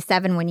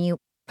 1997, when you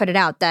put it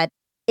out, that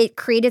it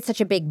created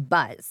such a big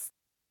buzz?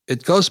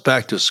 It goes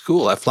back to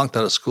school. I flunked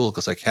out of school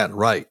because I can't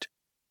write.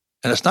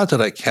 And it's not that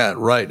I can't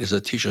write, it's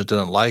that teachers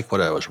didn't like what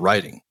I was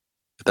writing,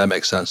 if that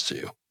makes sense to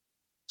you.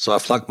 So I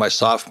flunked my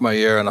sophomore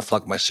year and I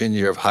flunked my senior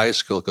year of high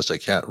school because I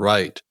can't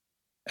write.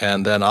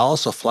 And then I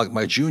also flunked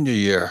my junior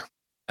year.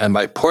 And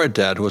my poor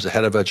dad, who was the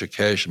head of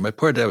education, my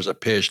poor dad was a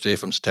PhD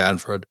from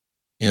Stanford,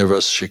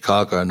 University of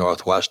Chicago, and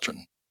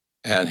Northwestern.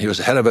 And he was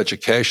the head of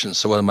education.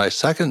 So when my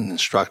second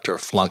instructor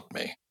flunked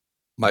me,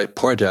 my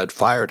poor dad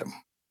fired him.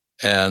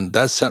 And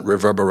that sent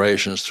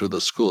reverberations through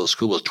the school. The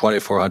school was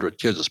 2,400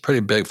 kids. It's pretty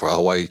big for a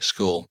Hawaii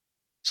school.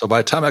 So by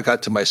the time I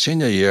got to my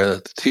senior year,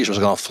 the teacher was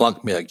going to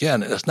flunk me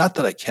again. And it's not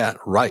that I can't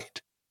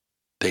write.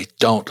 They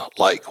don't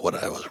like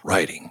what I was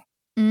writing.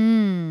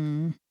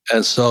 And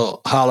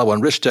so, Hala,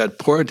 when Rich Dad,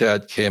 Poor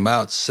Dad came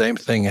out, same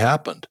thing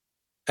happened.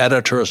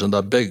 Editors and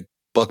the big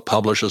book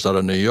publishers out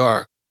of New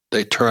York,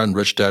 they turned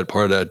Rich Dad,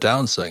 Poor Dad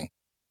down saying,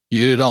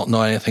 you don't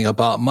know anything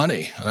about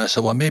money. And I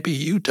said, well, maybe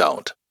you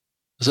don't.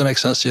 Does that make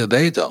sense to you?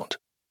 They don't.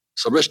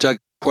 So Rich Dad,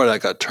 Poor Dad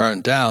got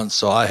turned down,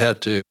 so I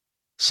had to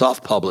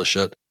self-publish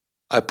it.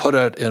 I put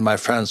it in my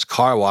friend's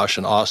car wash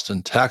in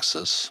Austin,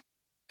 Texas,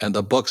 and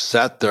the book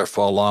sat there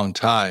for a long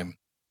time.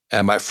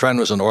 And my friend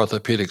was an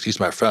orthopedic, he's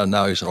my friend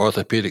now, he's an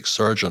orthopedic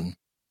surgeon.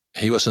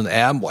 He was in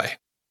Amway,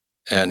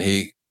 and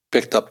he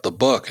picked up the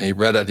book, and he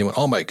read it, and he went,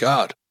 oh my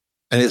God.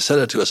 And he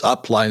sent it to his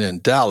upline in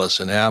Dallas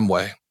in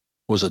Amway,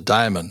 who was a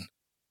diamond.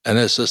 And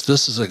it says,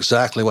 this is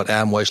exactly what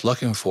Amway's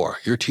looking for.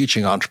 You're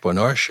teaching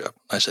entrepreneurship.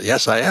 I said,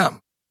 yes, I am.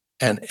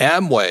 And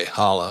Amway,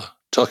 Hala,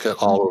 took it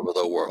all over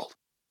the world.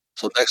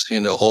 So next thing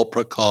you know,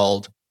 Oprah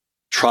called,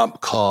 Trump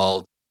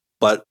called,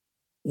 but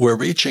we're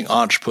reaching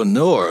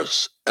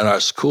entrepreneurs and our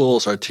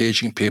schools are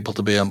teaching people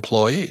to be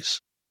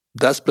employees.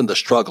 That's been the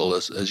struggle,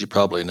 as you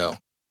probably know.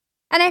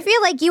 And I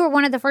feel like you were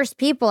one of the first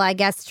people, I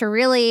guess, to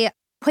really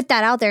put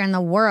that out there in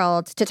the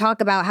world, to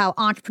talk about how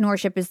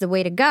entrepreneurship is the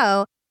way to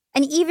go.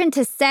 And even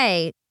to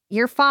say,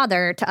 your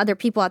father, to other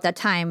people at that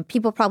time,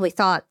 people probably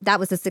thought that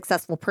was a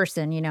successful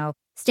person, you know,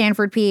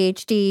 Stanford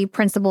PhD,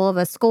 principal of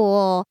a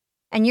school.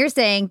 And you're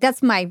saying,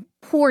 that's my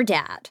poor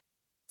dad.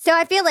 So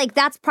I feel like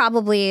that's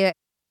probably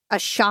a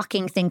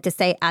shocking thing to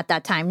say at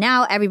that time.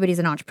 Now everybody's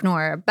an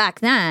entrepreneur. Back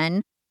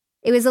then,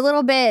 it was a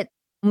little bit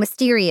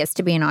mysterious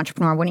to be an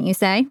entrepreneur, wouldn't you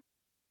say?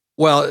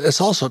 Well,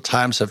 it's also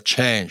times have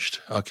changed.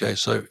 Okay,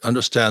 so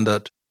understand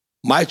that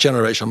my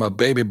generation, I'm a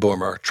baby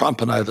boomer.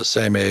 Trump and I are the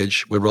same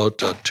age. We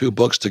wrote 2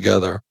 books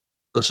together.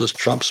 This is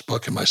Trump's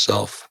book and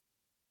myself.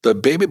 The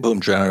baby boom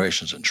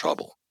generation's in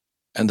trouble.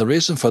 And the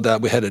reason for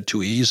that, we had it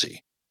too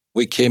easy.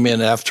 We came in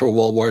after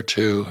World War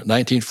II.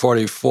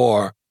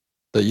 1944,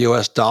 the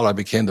US dollar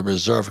became the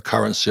reserve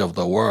currency of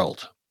the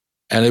world.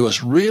 And it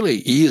was really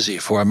easy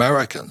for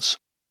Americans,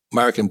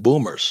 American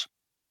boomers.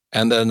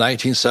 And then in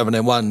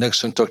 1971,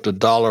 Nixon took the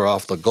dollar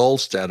off the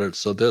gold standard.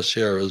 So this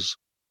here is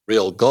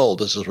real gold.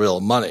 This is real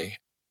money.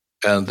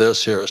 And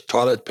this here is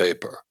toilet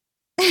paper.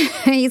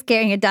 He's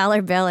carrying a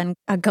dollar bill and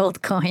a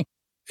gold coin.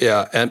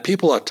 Yeah, and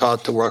people are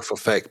taught to work for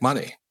fake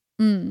money.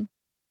 Mm.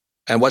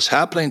 And what's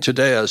happening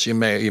today, as you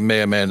may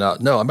or may not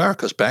know,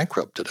 America's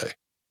bankrupt today.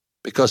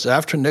 Because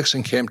after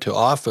Nixon came to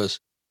office,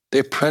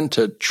 they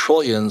printed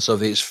trillions of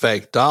these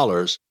fake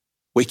dollars.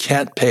 We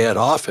can't pay it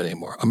off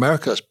anymore.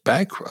 America's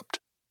bankrupt.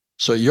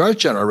 So your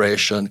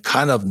generation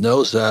kind of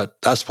knows that.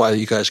 That's why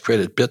you guys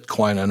created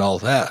Bitcoin and all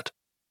that,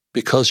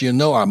 because you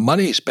know our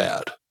money's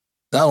bad.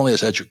 Not only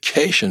is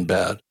education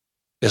bad,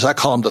 is I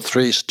call them the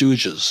three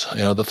stooges.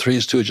 The three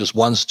stooges.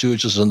 One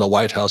stooge is in the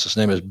White House. His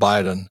name is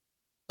Biden.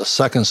 The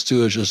second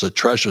stooge is the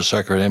Treasury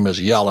Secretary. His name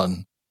is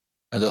Yellen.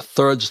 And the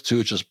third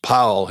stooge is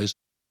Powell. He's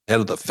head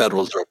of the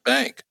Federal Reserve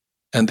Bank.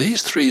 And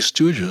these three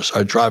stooges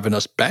are driving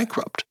us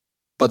bankrupt.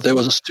 But there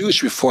was a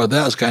stooge before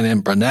that, this guy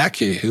named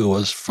Bernanke, who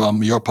was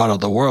from your part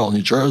of the world,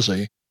 New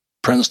Jersey,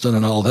 Princeton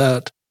and all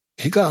that.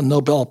 He got a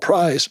Nobel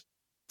Prize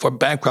for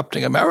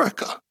bankrupting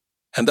America.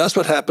 And that's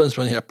what happens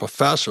when you have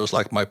professors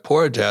like my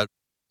poor dad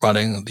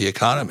running the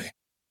economy.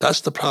 That's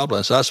the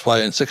problem. So that's why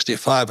in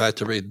 1965, I had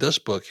to read this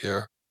book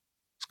here.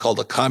 It's called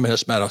The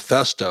Communist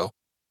Manifesto.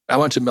 I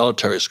went to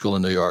military school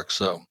in New York,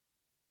 so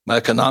my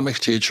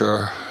economics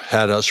teacher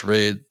had us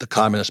read The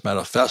Communist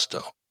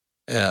Manifesto.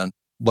 And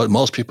what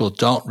most people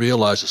don't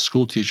realize is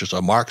school teachers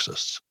are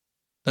Marxists.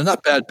 They're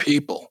not bad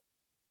people.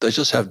 They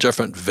just have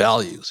different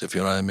values, if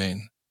you know what I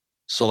mean.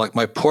 So like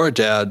my poor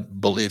dad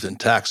believed in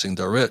taxing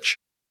the rich.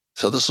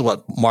 So this is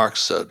what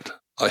Marx said.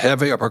 A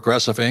heavy or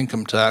progressive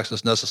income tax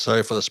is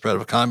necessary for the spread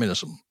of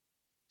communism.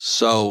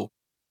 So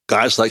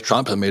guys like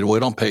Trump and me, we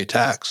don't pay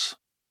tax.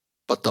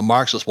 But the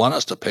Marxists want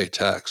us to pay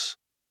tax.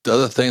 The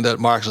other thing that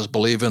Marxists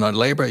believe in are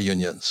labor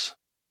unions.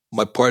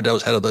 My poor dad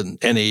was head of the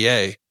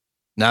NEA,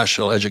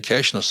 National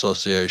Education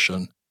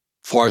Association.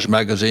 Forbes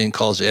magazine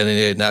calls the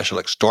NEA National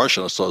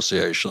Extortion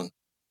Association.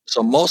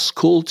 So most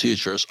school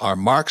teachers are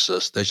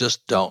Marxists. They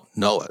just don't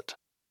know it.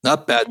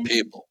 Not bad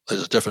people. They're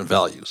just different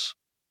values.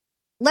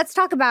 Let's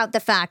talk about the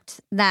fact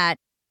that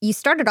you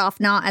started off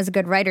not as a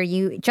good writer.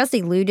 You just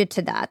alluded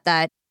to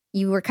that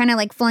you were kind of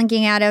like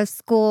flunking out of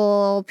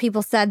school.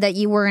 People said that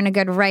you weren't a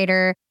good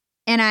writer.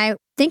 And I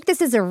think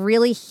this is a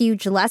really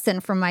huge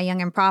lesson for my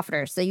young and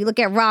profiters. So you look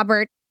at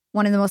Robert,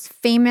 one of the most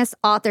famous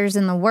authors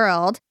in the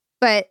world,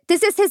 but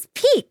this is his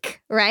peak,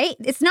 right?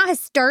 It's not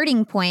his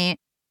starting point.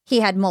 He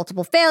had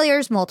multiple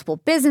failures, multiple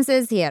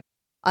businesses. He had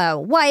a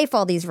wife,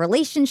 all these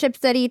relationships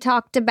that he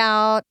talked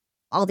about,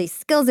 all these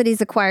skills that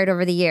he's acquired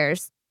over the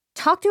years.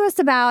 Talk to us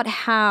about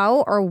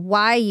how or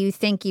why you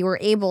think you were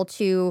able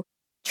to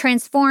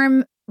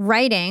transform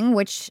writing,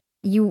 which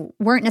you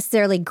weren't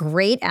necessarily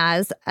great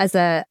as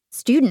a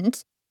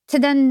student, to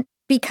then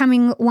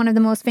becoming one of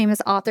the most famous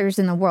authors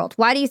in the world.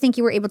 Why do you think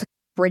you were able to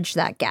bridge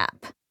that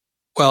gap?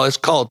 Well, it's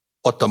called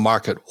what the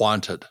market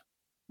wanted.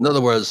 In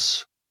other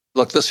words,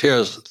 look, this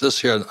here,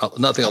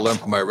 nothing I learned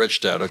from my rich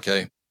dad,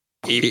 okay?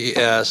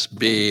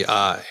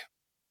 ESBI.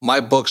 My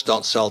books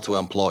don't sell to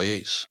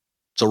employees.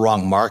 It's the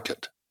wrong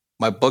market.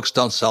 My books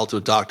don't sell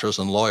to doctors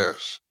and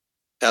lawyers.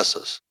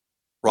 S's.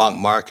 Wrong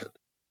market.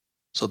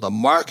 So the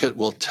market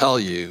will tell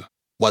you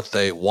what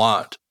they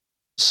want.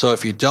 So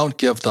if you don't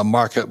give the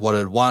market what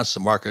it wants,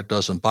 the market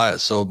doesn't buy it.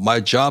 So my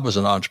job as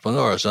an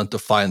entrepreneur is then to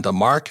find the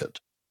market.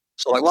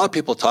 So like a lot of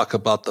people talk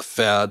about the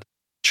Fed,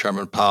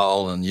 Chairman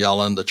Powell and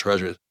Yellen, the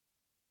Treasury,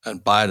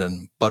 and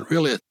Biden, but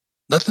really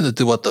nothing to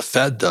do with what the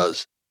Fed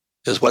does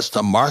is what's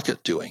the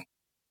market doing.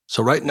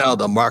 So right now,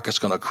 the market's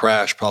going to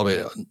crash probably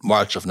in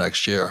March of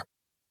next year,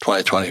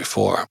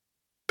 2024,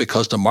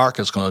 because the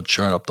market's going to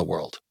churn up the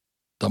world.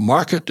 The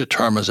market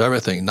determines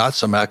everything, not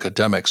some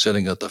academic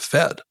sitting at the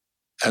Fed.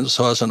 And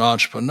so as an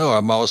entrepreneur,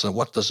 I'm always saying,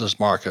 what does this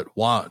market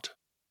want?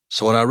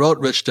 So when I wrote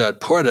Rich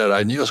Dad, Poor Dad,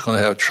 I knew I was going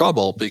to have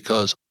trouble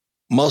because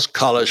most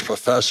college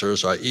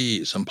professors are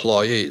E's,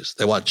 employees.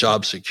 They want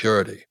job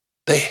security.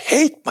 They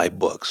hate my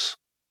books.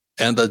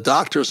 And the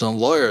doctors and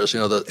lawyers,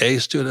 the A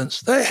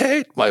students, they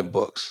hate my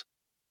books.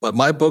 But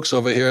my books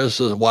over here is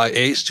why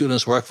A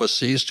students work for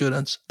C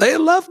students. They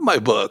love my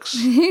books. So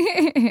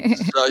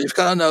you've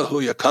got to know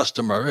who your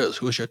customer is,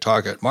 who's your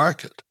target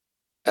market.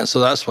 And so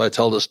that's why I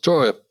tell the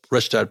story of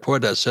Rich Dad, Poor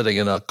Dad sitting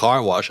in a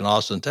car wash in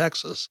Austin,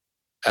 Texas.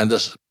 And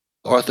this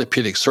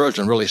orthopedic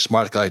surgeon, really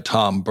smart guy,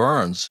 Tom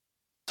Burns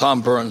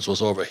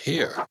was over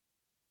here.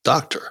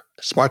 Doctor,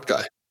 smart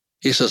guy.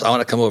 He says, I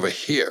want to come over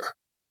here.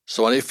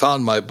 So when he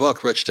found my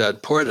book, Rich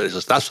Dad, Poor Dad, he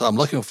says, that's what I'm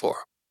looking for.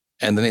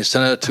 And then he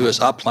sent it to his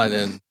upline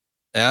in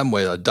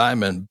Amway, a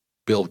diamond,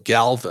 Bill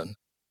Galvin.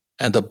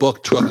 And the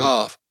book took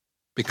off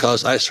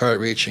because I started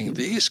reaching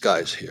these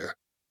guys here.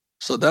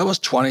 So that was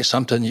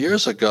 20-something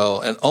years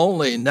ago, and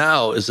only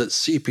now is it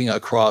seeping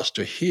across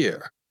to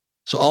here.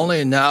 So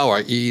only now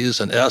are E's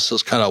and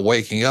S's kind of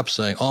waking up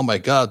saying, oh my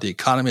God, the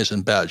economy is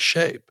in bad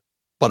shape.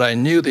 But I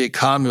knew the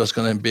economy was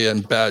going to be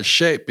in bad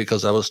shape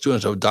because I was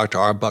student of Dr.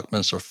 R.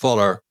 Buckminster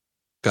Fuller,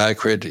 guy who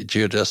created the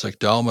geodesic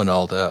dome and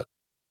all that.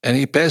 And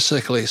he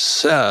basically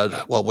said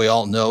what we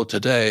all know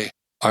today,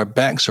 our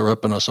banks are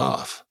ripping us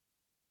off.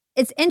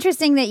 It's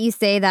interesting that you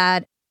say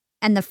that,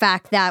 and the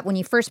fact that when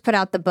you first put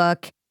out the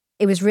book,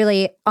 it was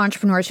really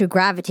entrepreneurs who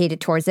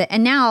gravitated towards it.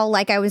 And now,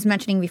 like I was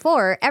mentioning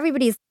before,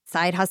 everybody's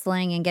side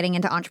hustling and getting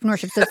into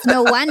entrepreneurship. So it's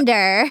no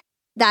wonder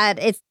that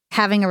it's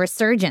having a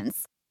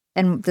resurgence.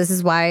 And this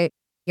is why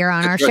you're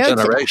on our show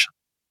generation.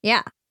 Today.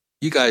 Yeah.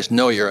 You guys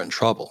know you're in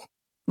trouble.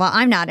 Well,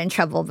 I'm not in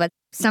trouble, but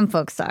some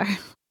folks are.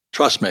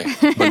 Trust me,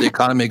 when the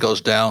economy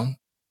goes down,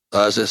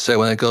 As they say,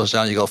 when it goes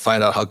down, you go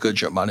find out how good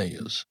your money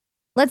is.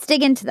 Let's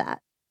dig into that.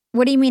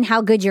 What do you mean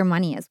how good your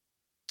money is?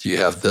 Do you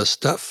have this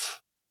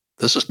stuff?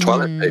 This is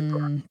toilet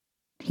paper.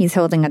 He's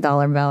holding a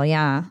dollar bill,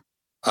 yeah.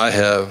 I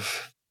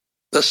have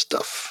this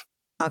stuff.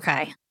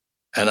 Okay.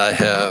 And I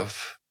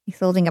have He's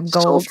holding up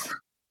gold. silver.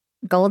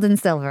 Gold and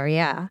silver,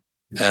 yeah.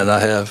 And I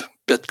have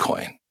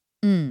Bitcoin.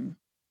 And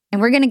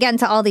we're going to get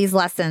into all these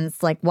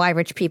lessons, like why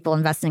rich people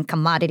invest in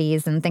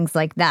commodities and things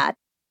like that.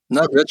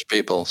 Not rich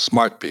people,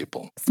 smart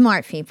people.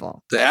 Smart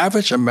people. The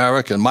average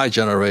American, my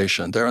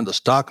generation, they're in the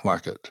stock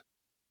market.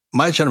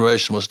 My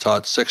generation was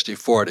taught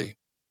 60-40.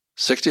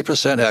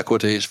 60%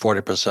 equities,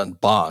 40%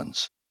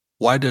 bonds.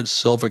 Why did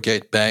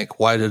Silvergate Bank,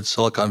 why did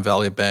Silicon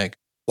Valley Bank,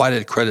 why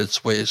did Credit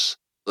Suisse,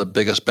 the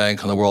biggest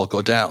bank in the world,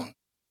 go down?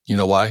 You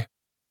know why?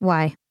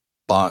 Why?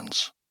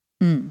 Bonds.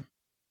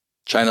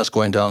 China's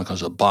going down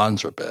because the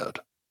bonds are bad.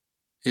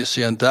 You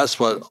see, and that's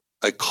what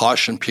I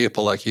caution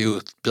people like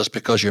you, just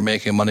because you're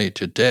making money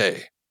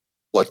today,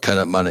 what kind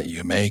of money are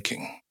you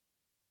making?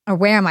 Or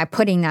where am I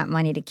putting that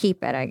money to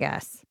keep it, I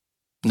guess?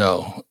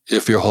 No,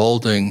 if you're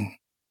holding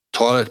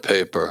toilet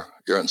paper,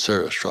 you're in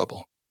serious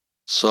trouble.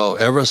 So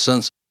ever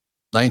since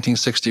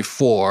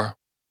 1964,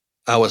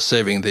 I was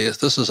saving these.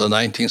 This is a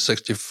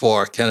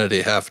 1964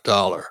 Kennedy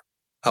 $50.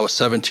 I was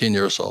 17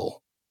 years old.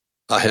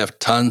 I have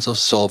tons of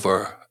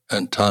silver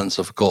and tons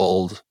of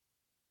gold,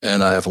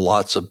 and I have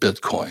lots of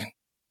Bitcoin.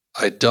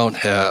 I don't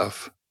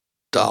have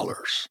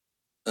dollars.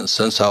 And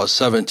since I was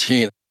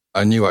 17,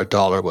 I knew our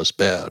dollar was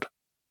bad.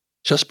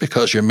 Just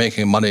because you're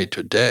making money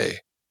today,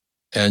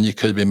 and you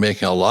could be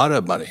making a lot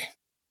of money,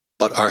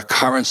 but our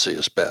currency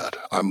is bad.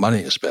 Our money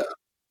is bad.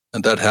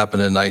 And that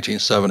happened in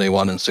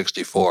 1971 and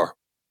 64.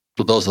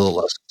 So those are the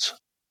lessons.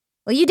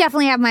 Well, you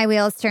definitely have my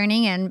wheels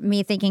turning and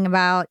me thinking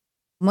about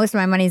most of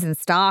my money's in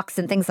stocks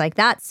and things like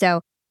that.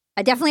 So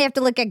I definitely have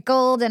to look at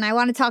gold, and I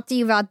want to talk to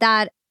you about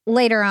that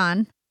later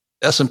on.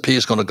 S&P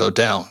is going to go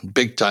down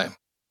big time.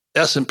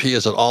 S&P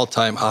is at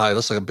all-time high. It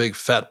looks like a big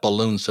fat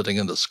balloon sitting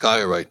in the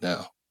sky right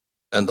now.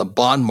 And the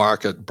bond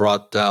market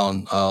brought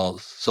down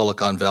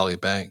Silicon Valley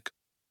Bank.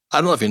 I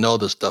don't know if you know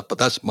this stuff, but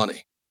that's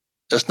money.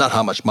 It's not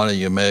how much money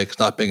you make. It's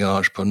not being an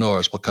entrepreneur.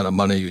 It's what kind of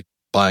money you're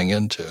buying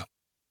into.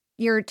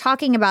 You're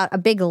talking about a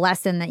big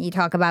lesson that you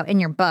talk about in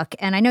your book.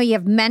 And I know you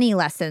have many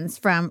lessons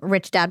from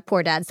Rich Dad,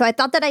 Poor Dad. So I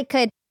thought that I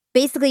could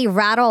basically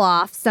rattle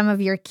off some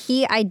of your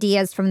key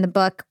ideas from the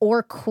book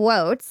or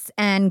quotes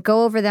and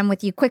go over them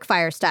with you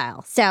quickfire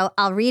style. So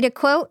I'll read a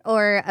quote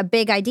or a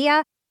big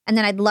idea, and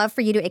then I'd love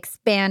for you to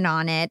expand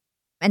on it.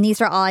 And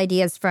these are all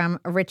ideas from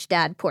Rich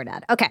Dad, Poor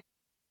Dad. Okay.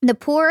 The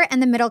poor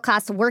and the middle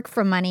class work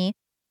for money.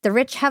 The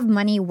rich have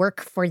money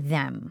work for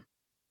them.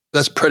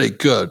 That's pretty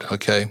good,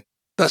 okay?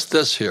 That's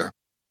this here.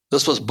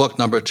 This was book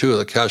number 2 of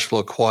the Cash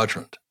Flow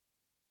Quadrant.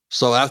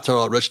 So after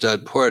all, Rich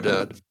Dad, Poor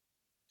Dad,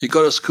 you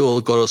go to school,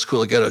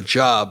 get a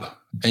job,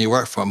 and you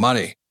work for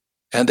money.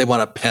 And they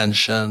want a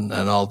pension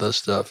and all this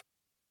stuff.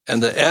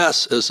 And the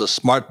S is a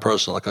smart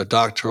person, like a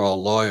doctor or a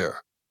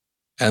lawyer.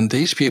 And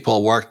these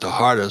people work the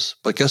hardest,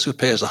 but guess who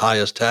pays the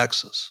highest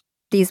taxes?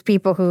 These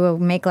people who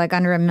make like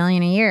under $1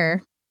 million a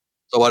year.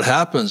 So what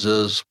happens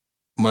is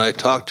when I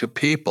talk to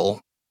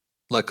people,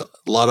 like a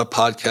lot of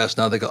podcasts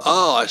now, they go,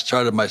 oh, I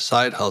started my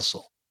side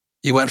hustle.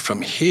 You went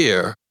from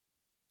here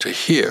to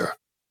here.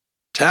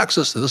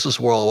 Taxes, this is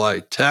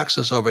worldwide.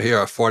 Taxes over here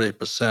are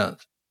 40%.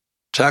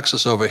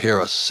 Taxes over here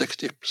are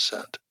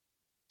 60%.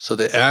 So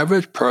the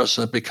average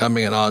person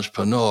becoming an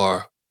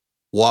entrepreneur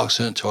walks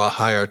into a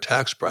higher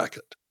tax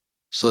bracket.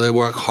 So they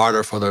work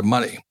harder for their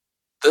money.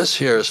 This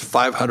here is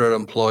 500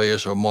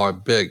 employees or more,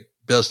 big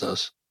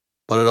business,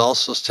 but it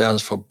also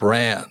stands for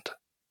brand.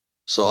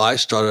 So I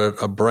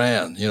started a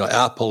brand. You know,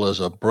 Apple is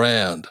a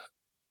brand.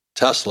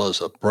 Tesla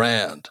is a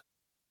brand.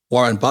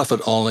 Warren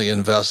Buffett only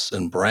invests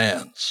in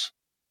brands.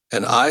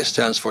 And I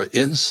stands for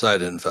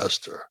inside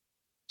investor.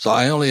 So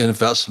I only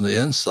invest from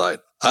the inside.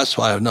 That's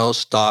why I have no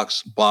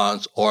stocks,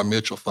 bonds, or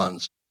mutual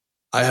funds.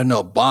 I had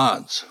no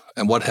bonds.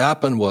 And what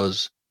happened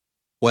was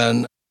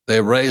when they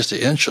raised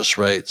the interest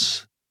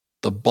rates,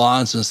 the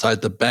bonds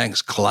inside the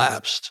banks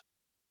collapsed.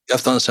 You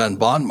have to understand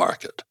bond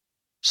market.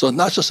 So it's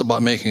not just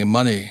about making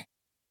money,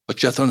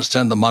 but you have to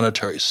understand the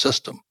monetary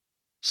system.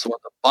 So when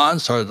the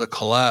bonds started to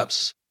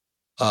collapse,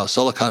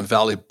 Silicon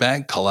Valley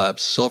Bank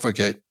collapsed,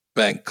 Silvergate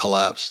Bank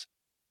collapsed,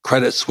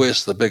 Credit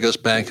Suisse, the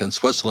biggest bank in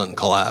Switzerland,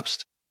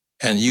 collapsed,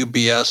 and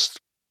UBS,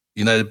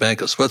 United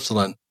Bank of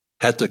Switzerland,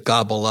 had to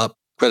gobble up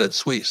Credit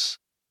Suisse.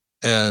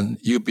 And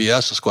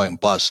UBS is going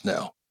bust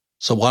now.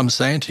 So what I'm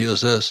saying to you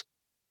is this: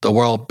 the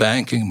world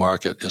banking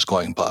market is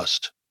going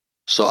bust.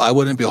 So I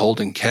wouldn't be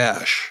holding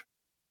cash.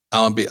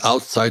 I would be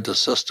outside the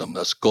system.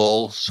 That's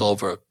gold,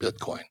 silver,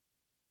 Bitcoin.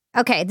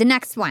 Okay, the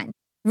next one.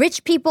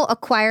 Rich people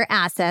acquire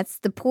assets.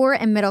 The poor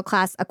and middle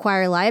class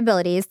acquire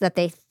liabilities that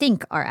they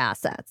think are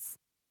assets.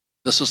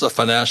 This is a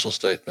financial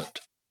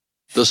statement.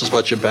 This is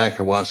what your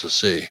banker wants to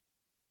see.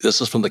 This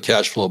is from the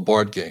cash flow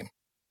board game.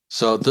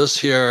 So this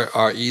here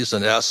are E's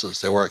and S's.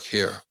 They work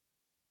here.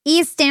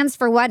 E stands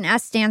for what and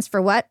S stands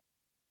for what?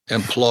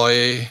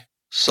 Employee,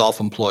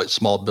 self-employed,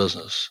 small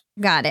business.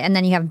 Got it. And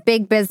then you have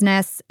big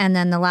business. And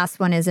then the last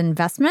one is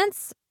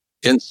investments.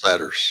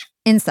 Insiders.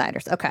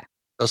 Insiders. Okay.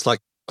 That's like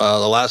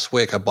the last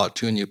week I bought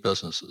 2 new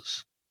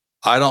businesses.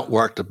 I don't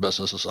work the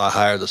businesses. I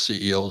hire the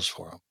CEOs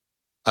for them.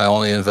 I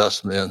only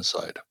invest in the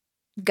inside.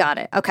 Got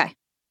it. Okay.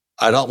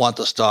 I don't want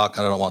the stock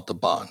and I don't want the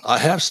bond. I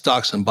have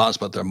stocks and bonds,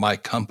 but they're my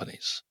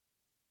companies.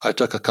 I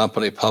took a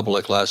company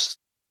public last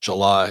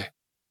July.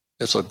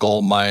 It's a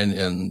gold mine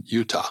in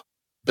Utah,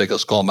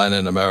 biggest gold mine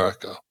in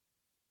America.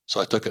 So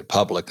I took it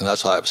public, and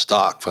that's why I have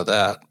stock for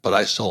that, but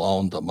I still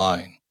own the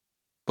mine.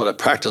 But I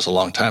practiced a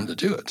long time to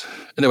do it.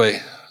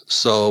 Anyway,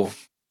 so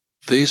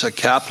these are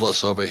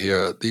capitalists over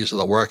here. These are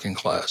the working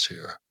class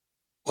here.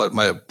 What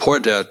my poor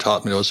dad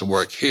taught me was to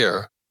work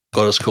here,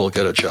 go to school,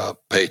 get a job,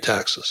 pay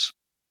taxes.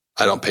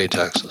 I don't pay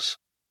taxes.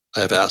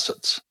 I have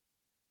assets.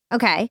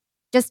 Okay.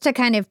 Just to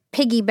kind of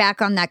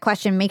piggyback on that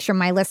question, make sure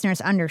my listeners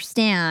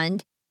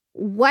understand,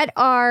 what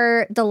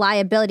are the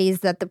liabilities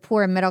that the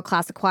poor and middle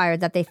class acquire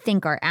that they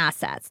think are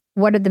assets?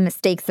 What are the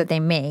mistakes that they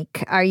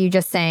make? Are you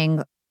just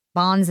saying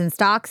bonds and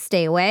stocks,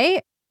 stay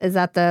away? Is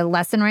that the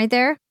lesson right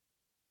there?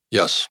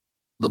 Yes.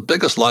 The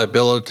biggest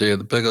liability,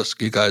 the biggest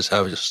you guys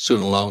have is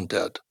student loan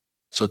debt.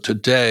 So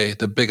today,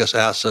 the biggest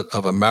asset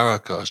of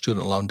America are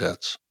student loan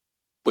debts.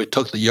 We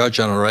took your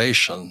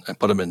generation and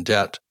put them in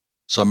debt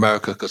so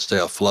America could stay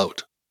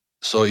afloat.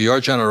 So your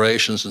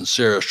generation's in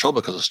serious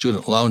trouble because of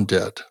student loan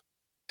debt.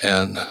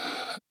 And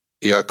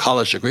your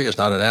college degree is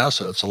not an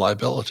asset, it's a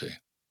liability.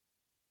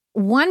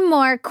 One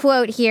more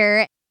quote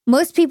here.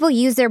 Most people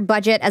use their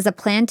budget as a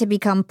plan to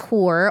become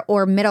poor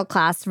or middle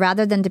class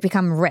rather than to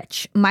become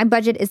rich. My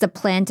budget is a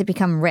plan to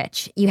become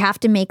rich. You have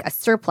to make a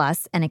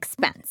surplus and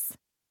expense.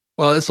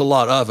 Well, it's a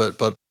lot of it,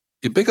 but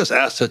the biggest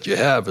asset you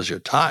have is your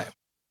time.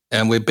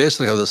 And we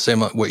basically have the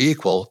same, we're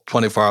equal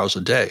 24 hours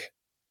a day.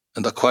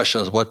 And the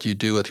question is, what do you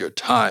do with your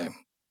time?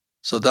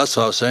 So that's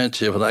what I was saying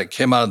to you. When I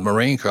came out of the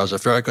Marine Corps, I was a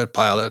very good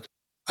pilot.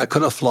 I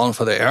could have flown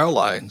for the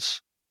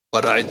airlines,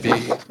 but I'd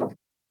be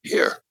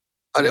here.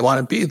 I didn't want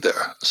to be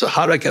there. So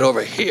how do I get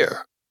over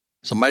here?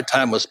 So my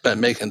time was spent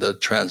making the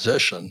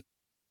transition.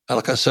 And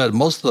like I said,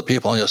 most of the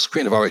people on your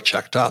screen have already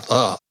checked out.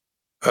 Oh,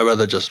 I'd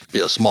rather just be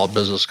a small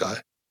business guy,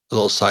 a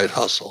little side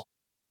hustle.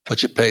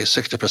 But you pay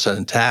 60%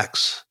 in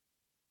tax.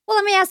 Well,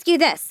 let me ask you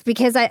this,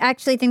 because I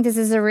actually think this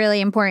is a really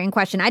important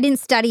question. I didn't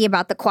study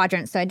about the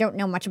quadrants, so I don't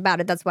know much about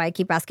it. That's why I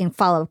keep asking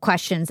follow-up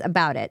questions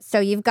about it. So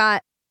you've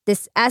got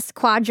this S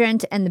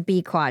quadrant and the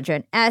B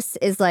quadrant. S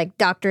is like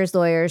doctors,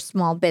 lawyers,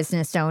 small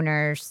business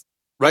owners.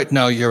 Right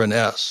now, you're an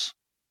S.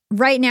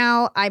 Right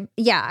now, I'm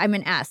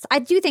an S. I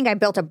do think I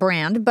built a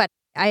brand, but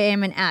I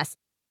am an S.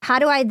 How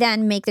do I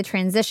then make the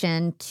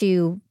transition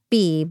to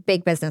B,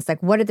 big business?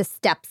 Like, what are the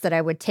steps that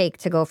I would take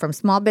to go from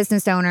small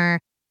business owner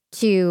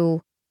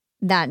to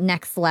that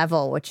next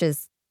level, which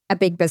is a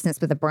big business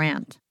with a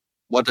brand?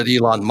 What did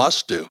Elon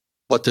Musk do?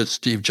 What did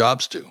Steve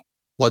Jobs do?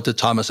 What did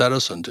Thomas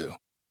Edison do?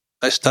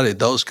 I studied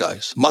those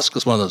guys. Musk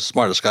is one of the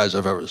smartest guys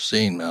I've ever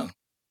seen, man.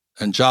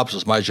 And Jobs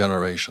is my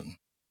generation.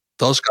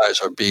 Those guys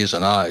are B's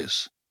and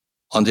I's.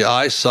 On the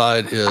I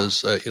side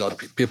is,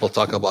 people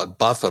talk about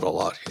Buffett a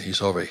lot.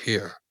 He's over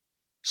here.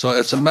 So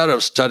it's a matter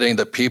of studying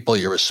the people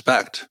you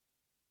respect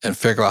and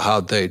figure out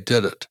how they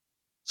did it.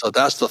 So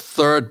that's the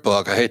third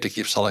book. I hate to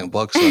keep selling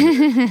books,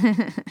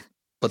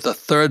 but the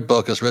third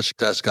book is Rich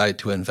Dad's Guide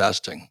to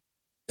Investing.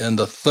 And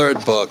the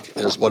third book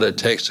is what it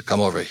takes to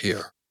come over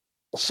here.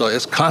 So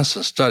it's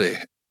constant study.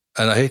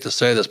 And I hate to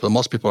say this, but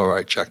most people are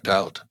already checked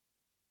out.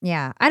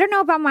 Yeah. I don't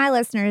know about my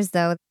listeners,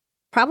 though.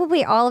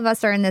 Probably all of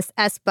us are in this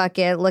S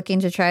bucket looking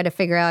to try to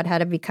figure out how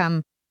to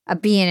become a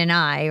B and an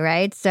I,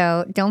 right?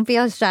 So don't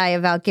feel shy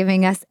about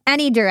giving us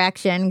any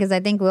direction, because I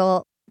think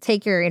we'll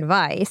take your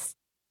advice.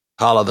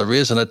 Hala, the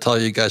reason I tell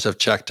you guys have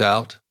checked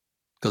out,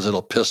 because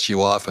it'll piss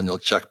you off and you'll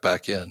check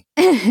back in.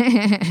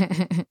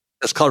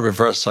 It's called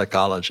reverse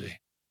psychology.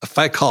 If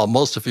I call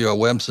most of you are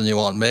wimps and you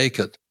won't make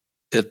it,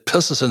 it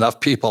pisses enough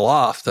people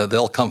off that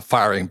they'll come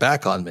firing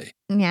back on me.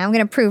 Yeah, I'm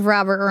going to prove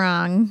Robert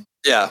wrong.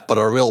 Yeah, but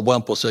a real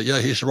wimp will say, yeah,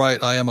 he's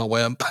right. I am a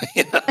wimp.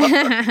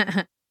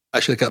 I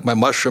should have got my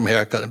mushroom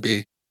haircut and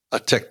be a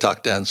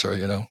TikTok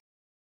dancer,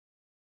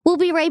 We'll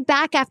be right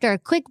back after a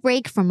quick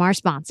break from our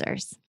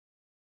sponsors.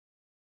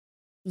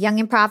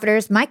 Young and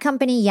Profiters, my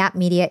company, Yap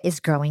Media,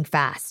 is growing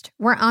fast.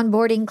 We're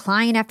onboarding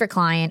client after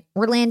client.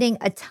 We're landing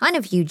a ton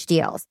of huge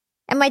deals.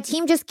 And my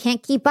team just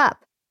can't keep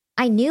up.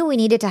 I knew we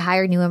needed to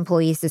hire new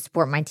employees to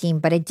support my team,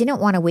 but I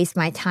didn't want to waste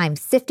my time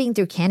sifting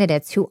through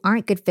candidates who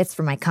aren't good fits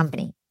for my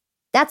company.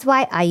 That's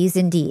why I use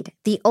Indeed,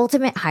 the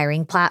ultimate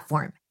hiring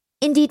platform.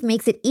 Indeed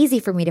makes it easy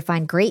for me to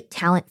find great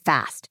talent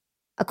fast.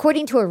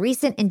 According to a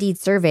recent Indeed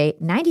survey,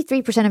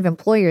 93% of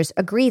employers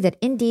agree that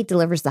Indeed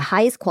delivers the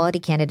highest quality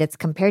candidates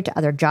compared to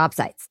other job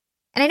sites.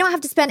 And I don't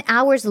have to spend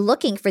hours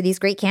looking for these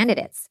great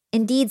candidates.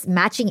 Indeed's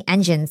matching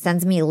engine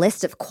sends me a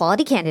list of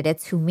quality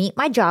candidates who meet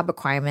my job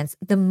requirements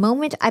the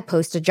moment I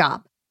post a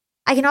job.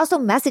 I can also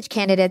message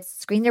candidates,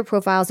 screen their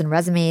profiles and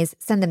resumes,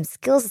 send them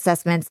skills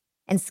assessments,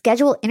 and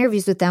schedule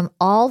interviews with them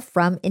all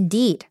from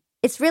Indeed.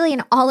 It's really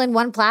an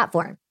all-in-one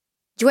platform.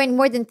 Join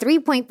more than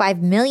 3.5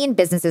 million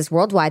businesses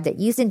worldwide that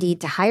use Indeed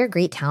to hire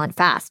great talent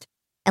fast.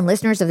 And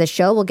listeners of the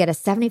show will get a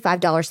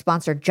 $75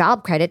 sponsored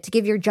job credit to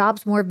give your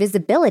jobs more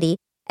visibility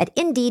at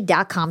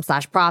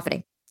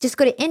Indeed.com/profiting. Just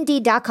go to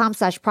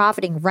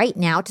Indeed.com/profiting right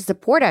now to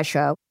support our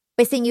show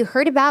by saying you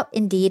heard about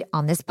Indeed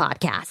on this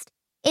podcast.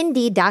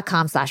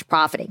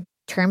 Indeed.com/profiting.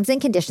 Terms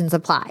and conditions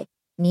apply.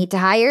 Need to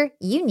hire?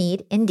 You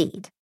need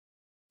Indeed.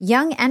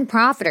 Young and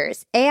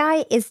profiters,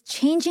 AI is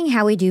changing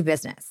how we do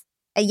business.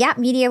 At Yap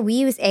Media, we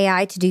use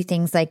AI to do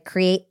things like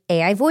create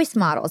AI voice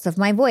models of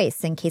my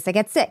voice in case I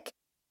get sick.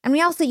 And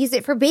we also use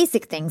it for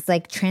basic things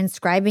like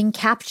transcribing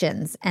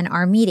captions and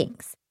our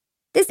meetings.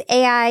 This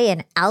AI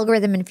and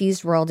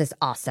algorithm-infused world is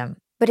awesome,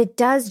 but it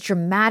does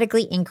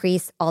dramatically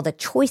increase all the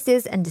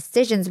choices and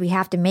decisions we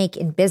have to make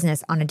in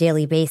business on a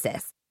daily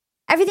basis.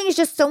 Everything is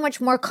just so much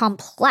more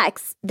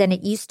complex than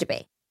it used to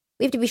be.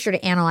 We have to be sure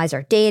to analyze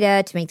our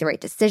data to make the right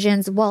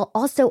decisions while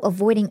also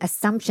avoiding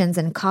assumptions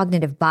and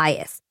cognitive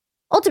bias.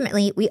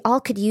 Ultimately, we all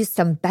could use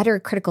some better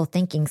critical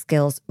thinking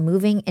skills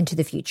moving into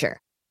the future.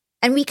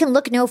 And we can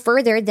look no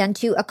further than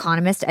to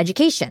Economist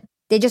Education.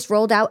 They just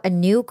rolled out a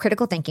new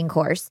critical thinking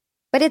course,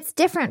 but it's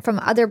different from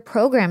other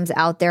programs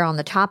out there on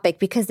the topic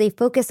because they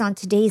focus on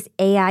today's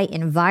AI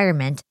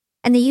environment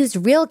and they use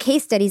real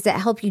case studies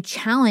that help you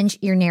challenge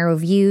your narrow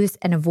views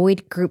and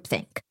avoid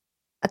groupthink.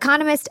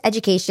 Economist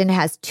Education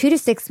has 2 to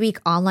 6 week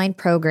online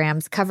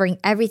programs covering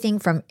everything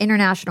from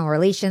international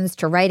relations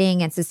to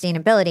writing and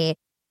sustainability,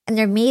 and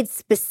they're made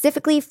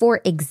specifically for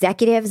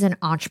executives and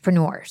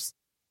entrepreneurs.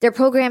 Their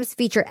programs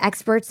feature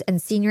experts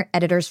and senior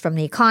editors from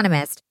The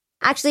Economist.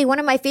 Actually, one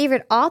of my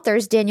favorite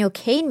authors, Daniel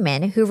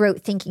Kahneman, who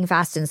wrote Thinking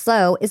Fast and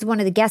Slow, is one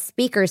of the guest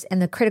speakers in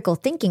the critical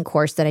thinking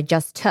course that I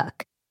just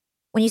took.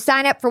 When you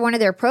sign up for one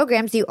of their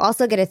programs, you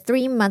also get a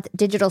 3-month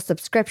digital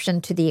subscription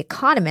to The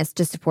Economist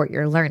to support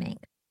your learning.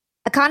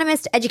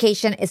 Economist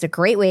Education is a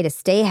great way to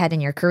stay ahead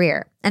in your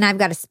career, and I've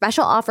got a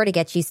special offer to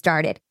get you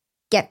started.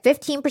 Get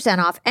 15%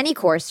 off any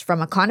course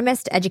from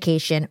Economist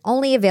Education,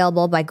 only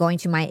available by going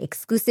to my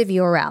exclusive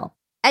URL,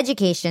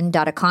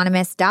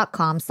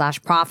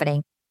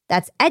 education.economist.com/profiting.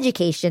 That's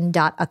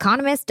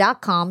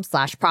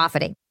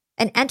education.economist.com/profiting,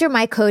 and enter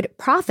my code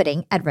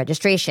PROFITING at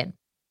registration.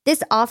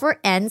 This offer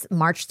ends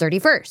March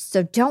 31st,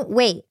 so don't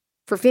wait.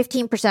 For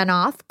 15%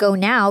 off, go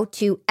now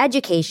to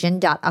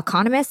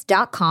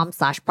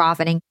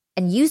education.economist.com/profiting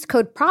and use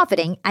code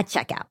PROFITING at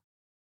checkout.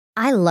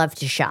 I love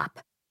to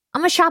shop.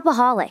 I'm a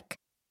shopaholic.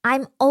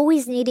 I'm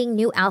always needing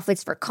new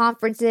outfits for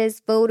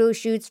conferences, photo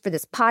shoots. For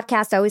this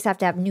podcast, I always have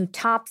to have new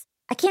tops.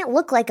 I can't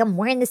look like I'm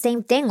wearing the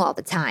same thing all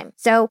the time.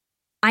 So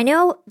I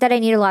know that I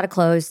need a lot of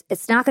clothes.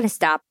 It's not going to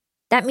stop.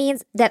 That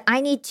means that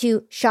I need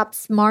to shop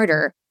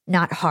smarter,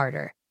 not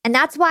harder. And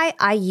that's why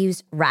I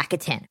use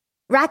Rakuten.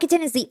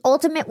 Rakuten is the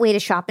ultimate way to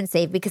shop and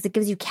save because it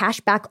gives you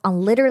cash back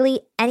on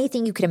literally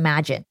anything you could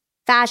imagine.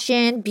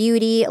 Fashion,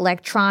 beauty,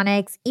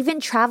 electronics, even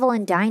travel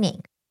and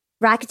dining.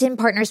 Rakuten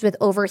partners with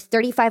over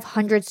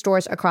 3,500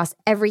 stores across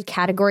every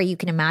category you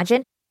can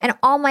imagine, and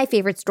all my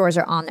favorite stores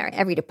are on there.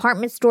 Every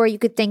department store you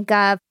could think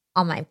of,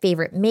 all my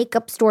favorite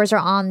makeup stores are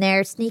on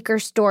there, sneaker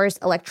stores,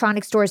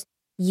 electronic stores,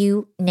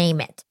 you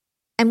name it.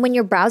 And when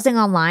you're browsing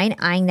online,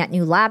 eyeing that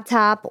new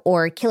laptop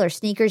or killer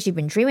sneakers you've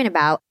been dreaming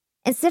about,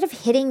 instead of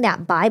hitting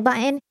that buy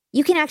button,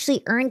 you can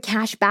actually earn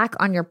cash back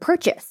on your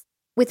purchase.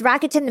 With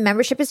Rakuten, the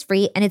membership is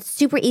free and it's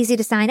super easy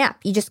to sign up.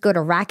 You just go to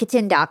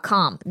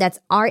Rakuten.com. That's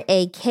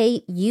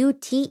Rakuten.com.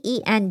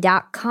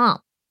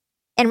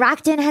 And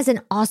Rakuten has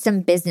an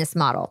awesome business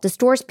model. The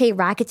stores pay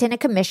Rakuten a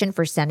commission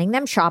for sending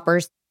them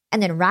shoppers,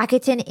 and then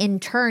Rakuten in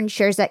turn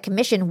shares that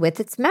commission with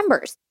its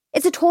members.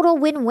 It's a total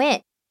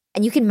win-win.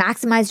 And you can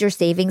maximize your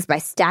savings by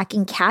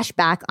stacking cash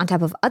back on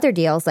top of other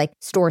deals like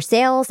store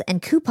sales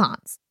and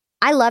coupons.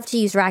 I love to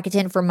use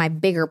Rakuten for my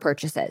bigger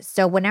purchases.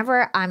 So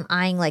whenever I'm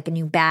eyeing like a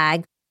new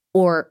bag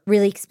or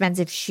really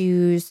expensive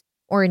shoes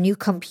or a new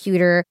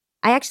computer,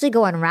 I actually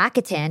go on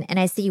Rakuten and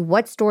I see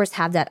what stores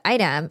have that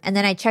item. And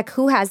then I check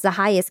who has the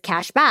highest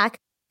cash back.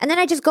 And then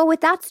I just go with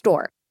that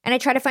store and I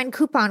try to find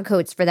coupon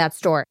codes for that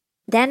store.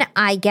 Then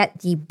I get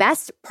the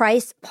best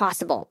price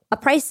possible, a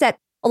price that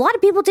a lot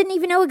of people didn't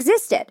even know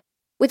existed.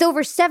 With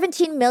over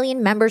 17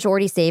 million members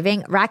already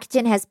saving,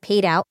 Rakuten has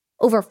paid out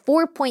over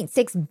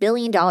 $4.6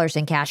 billion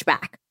in cash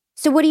back.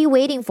 So what are you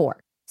waiting for?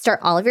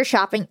 Start all of your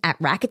shopping at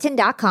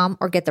Rakuten.com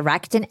or get the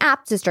Rakuten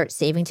app to start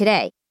saving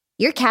today.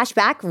 Your cash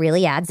back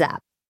really adds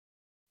up.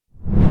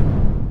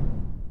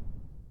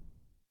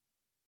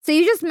 So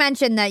you just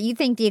mentioned that you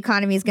think the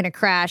economy is going to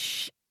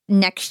crash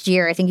next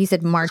year. I think you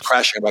said March. It's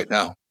crashing right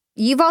now.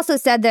 You've also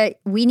said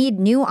that we need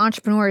new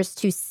entrepreneurs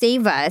to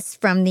save us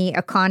from the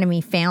economy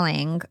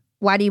failing.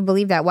 Why do you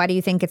believe that? Why do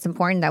you think it's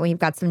important that we've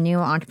got some new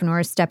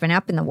entrepreneurs stepping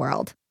up in the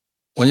world?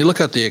 When you look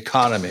at the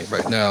economy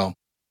right now,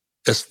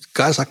 it's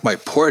guys like my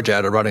poor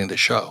dad are running the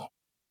show,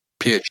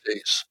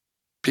 PhDs.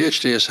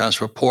 PhD stands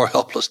for poor,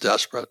 helpless,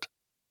 desperate.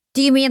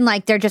 Do you mean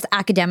like they're just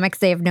academics?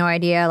 They have no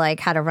idea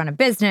like how to run a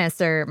business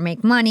or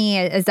make money?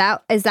 Is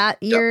that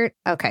your... Yep.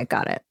 Okay,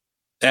 got it.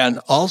 And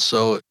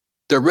also,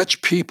 they're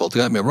rich people,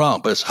 don't get me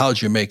wrong, but it's how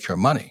do you make your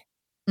money?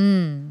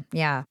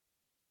 Yeah.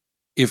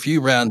 If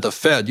you ran the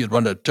Fed, you'd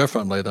run it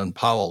differently than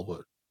Powell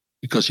would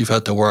because you've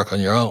had to work on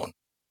your own.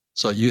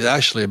 So you'd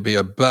actually be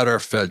a better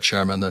Fed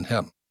chairman than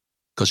him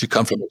because you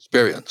come from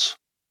experience.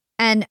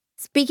 And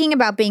speaking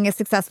about being a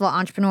successful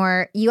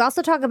entrepreneur, you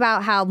also talk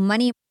about how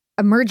money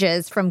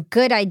emerges from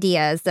good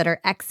ideas that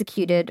are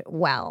executed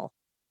well.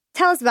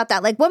 Tell us about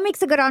that. Like, what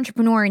makes a good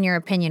entrepreneur in your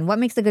opinion? What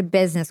makes a good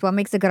business? What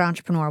makes a good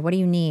entrepreneur? What do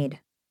you need?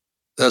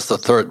 That's the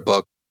third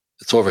book.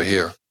 It's over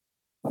here.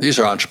 These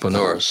are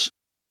entrepreneurs.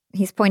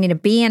 He's pointing to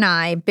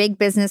B&I, Big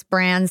Business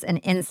Brands, and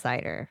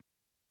Insider.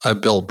 I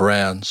build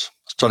brands,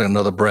 starting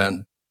another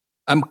brand.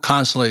 I'm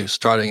constantly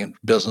starting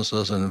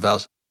businesses and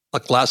invest.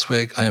 Like last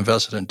week, I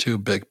invested in 2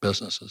 big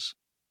businesses.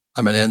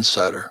 I'm an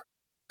insider.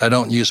 I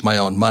don't use my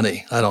own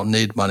money. I don't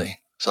need money.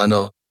 So I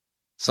know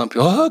some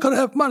people, I gotta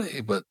have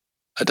money, but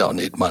I don't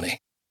need money.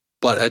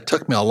 But it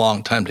took me a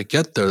long time to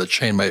get there.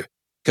 You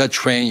gotta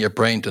train your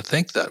brain to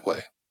think that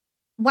way.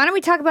 Why don't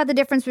we talk about the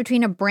difference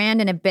between a brand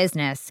and a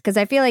business? Because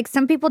I feel like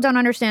some people don't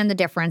understand the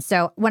difference.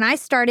 So when I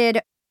started,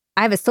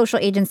 I have a social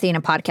agency and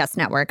a podcast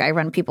network. I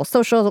run people's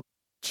social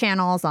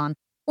channels on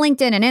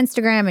LinkedIn and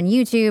Instagram and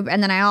YouTube.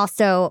 And then I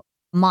also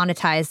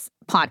monetize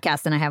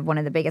podcasts, and I have one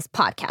of the biggest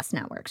podcast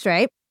networks,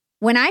 right?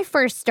 When I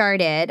first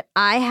started,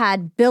 I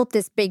had built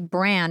this big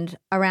brand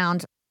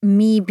around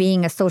me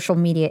being a social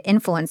media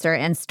influencer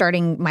and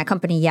starting my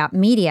company, Yap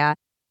Media.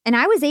 And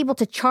I was able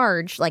to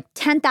charge like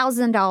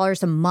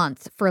 $10,000 a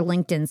month for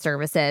LinkedIn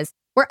services,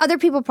 where other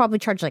people probably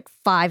charge like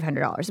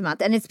 $500 a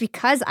month. And it's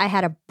because I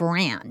had a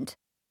brand,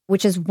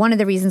 which is one of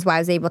the reasons why I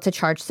was able to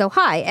charge so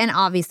high. And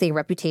obviously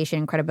reputation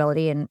and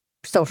credibility and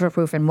social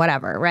proof and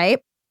whatever, right?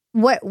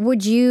 What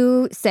would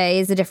you say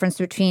is the difference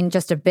between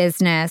just a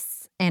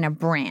business and a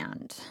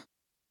brand?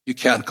 You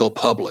can't go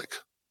public.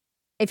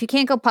 If you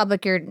can't go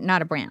public, you're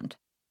not a brand.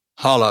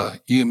 Hala,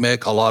 you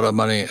make a lot of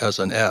money as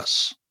an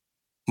S.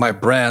 My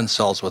brand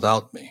sells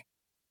without me.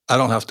 I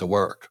don't have to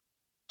work.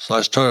 So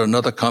I started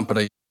another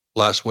company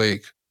last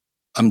week.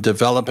 I'm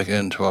developing it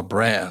into a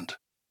brand,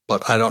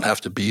 but I don't have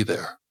to be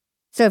there.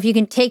 So if you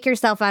can take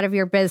yourself out of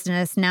your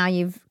business, now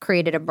you've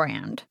created a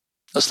brand.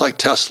 It's like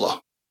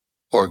Tesla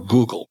or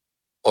Google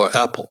or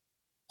Apple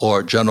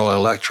or General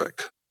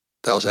Electric.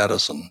 That was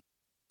Edison.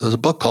 There's a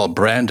book called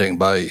Branding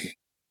by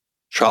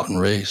Charlton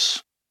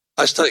Rees.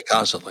 I study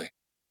constantly.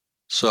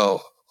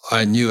 So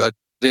I knew I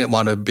didn't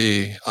want to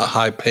be a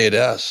high-paid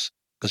S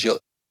because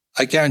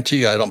I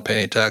guarantee you I don't pay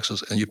any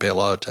taxes and you pay a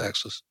lot of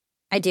taxes.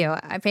 I do.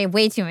 I pay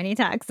way too many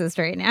taxes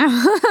right now.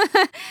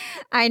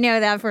 I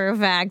know that for a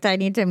fact. I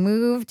need to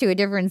move to a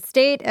different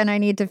state and I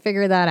need to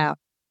figure that out.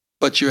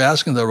 But you're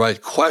asking the right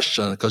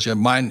question because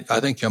I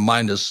think your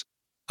mind is,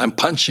 I'm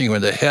punching you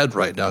in the head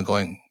right now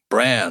going,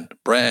 brand,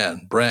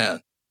 brand,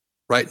 brand.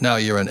 Right now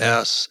you're an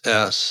S,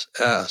 S,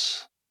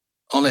 S.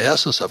 Only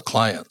S's have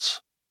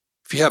clients.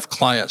 If you have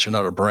clients, you're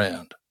not a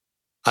brand.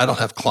 I don't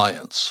have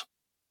clients.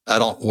 I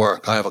don't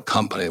work. I have a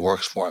company that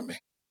works for me.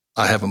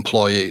 I have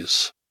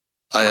employees.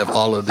 I have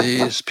all of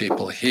these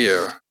people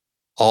here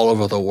all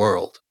over the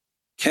world.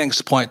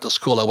 Kings Point, the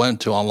school I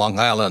went to on Long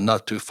Island,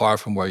 not too far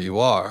from where you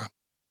are,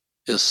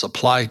 is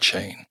supply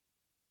chain.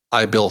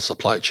 I build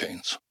supply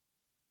chains.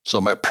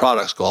 So my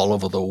products go all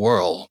over the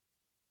world.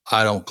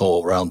 I don't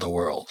go around the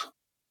world.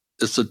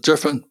 It's a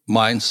different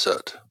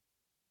mindset.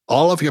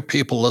 All of your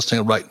people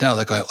listening right now,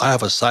 they're going, I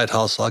have a side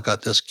hustle. I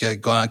got this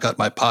gig going. I got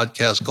my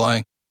podcast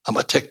going. I'm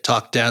a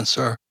TikTok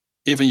dancer.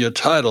 Even your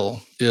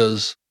title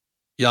is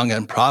Young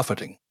and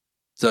Profiting.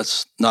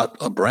 That's not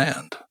a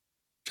brand.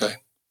 Okay.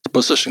 It's a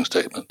positioning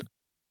statement.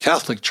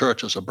 Catholic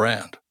Church is a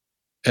brand.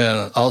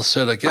 And I'll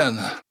say it again.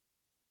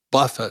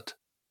 Buffett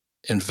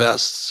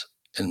invests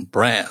in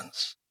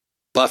brands.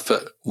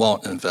 Buffett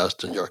won't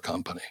invest in your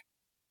company.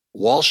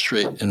 Wall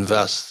Street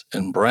invests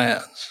in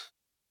brands.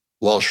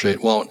 Wall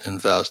Street won't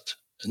invest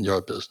in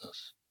your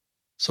business.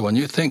 So when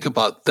you think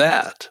about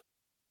that,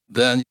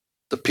 then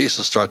the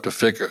pieces start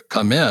to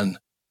come in.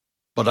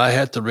 But I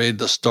had to read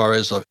the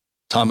stories of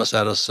Thomas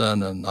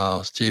Edison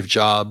and Steve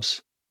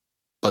Jobs.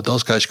 But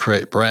those guys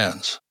create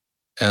brands.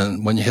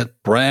 And when you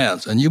hit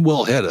brands, and you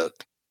will hit it,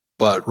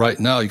 but right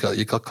now you got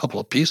a couple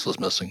of pieces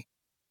missing.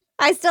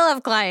 I still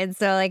have clients,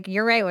 so like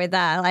you're right with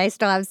that. I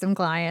still have some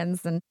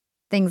clients and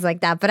things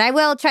like that. But I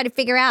will try to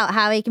figure out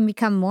how I can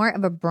become more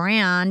of a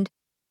brand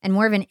and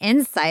more of an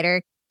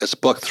insider. It's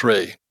book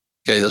 3.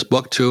 Okay, there's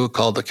book 2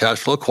 called The Cash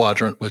Flow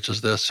Quadrant, which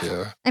is this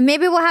here. And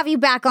maybe we'll have you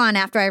back on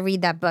after I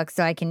read that book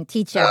so I can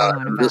teach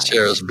everyone about this it.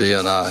 here is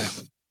B&I.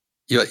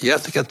 You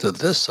have to get to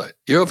this side.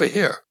 You're over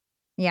here.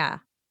 Yeah.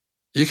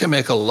 You can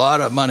make a lot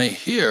of money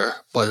here,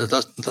 but it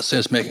doesn't the same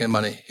as making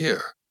money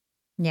here.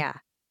 Yeah.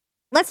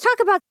 Let's talk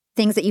about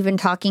things that you've been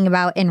talking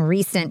about in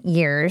recent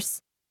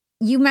years.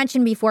 You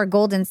mentioned before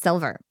gold and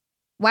silver.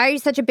 Why are you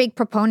such a big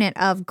proponent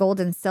of gold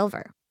and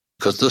silver?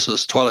 Because this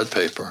is toilet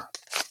paper.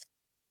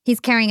 He's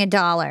carrying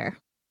 $1.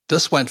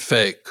 This went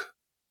fake.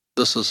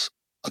 This is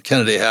a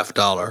Kennedy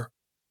 $50,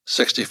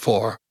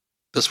 64.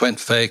 This went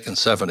fake in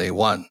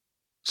 71.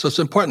 So it's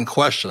an important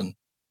question.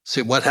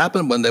 See, what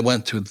happened when they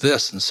went to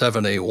this in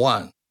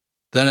 71?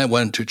 Then it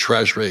went to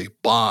Treasury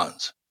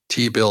bonds,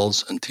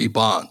 T-bills and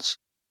T-bonds.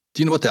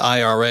 Do you know what the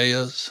IRA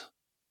is?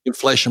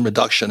 Inflation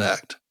Reduction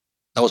Act.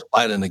 That was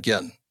Biden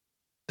again.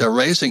 They're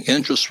raising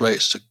interest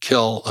rates to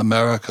kill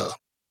America.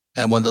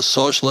 And when the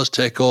socialists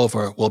take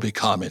over, we'll be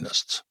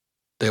communists.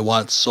 They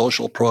want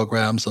social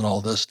programs and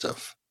all this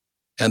stuff.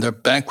 And they're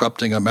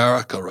bankrupting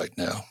America right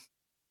now.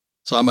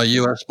 So I'm a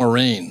U.S.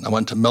 Marine. I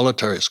went to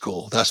military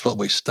school. That's what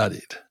we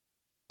studied.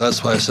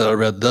 That's why I said I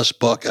read this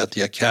book at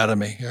the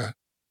academy here.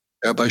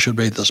 Everybody should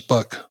read this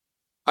book.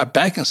 Our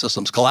banking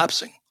system's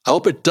collapsing. I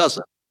hope it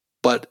doesn't.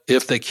 But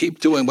if they keep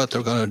doing what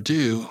they're going to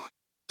do,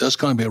 there's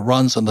going to be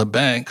runs on the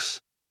banks.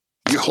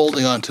 You're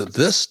holding on to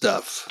this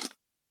stuff.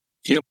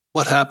 You know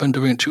what happened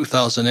during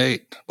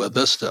 2008 with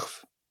this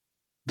stuff?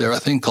 There are a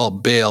thing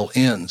called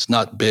bail-ins,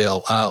 not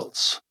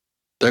bail-outs.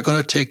 They're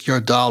going to take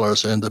your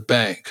dollars in the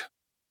bank,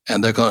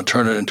 and they're going to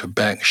turn it into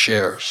bank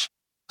shares.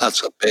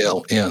 That's a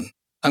bail-in.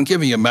 I'm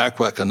giving you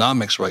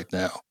macroeconomics right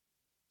now.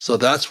 So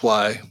that's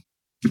why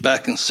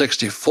back in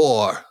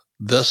 64,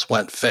 this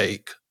went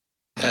fake.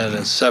 And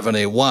in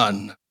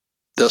 71,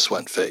 this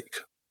went fake.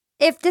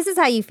 If this is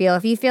how you feel,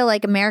 if you feel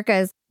like America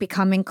is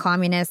becoming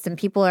communist and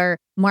people are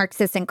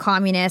Marxists and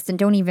communists and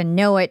don't even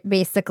know it,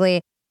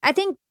 basically, I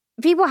think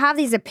people have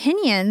these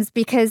opinions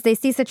because they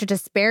see such a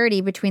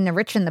disparity between the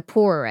rich and the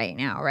poor right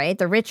now, right?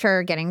 The rich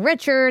are getting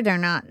richer. They're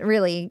not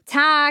really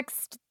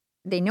taxed.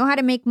 They know how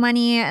to make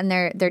money, and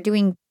they're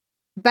doing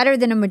better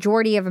than a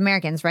majority of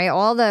Americans, right?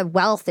 All the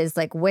wealth is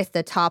like with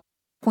the top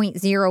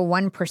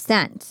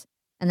 0.01%.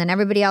 And then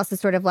everybody else is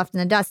sort of left in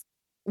the dust.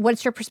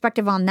 What's your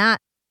perspective on that?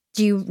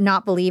 Do you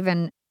not believe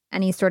in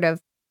any sort of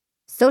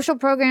social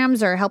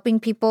programs or helping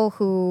people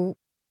who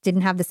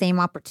didn't have the same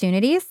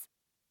opportunities?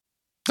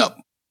 No.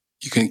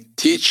 You can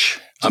teach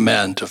a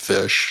man to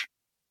fish,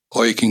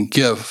 or you can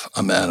give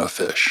a man a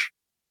fish.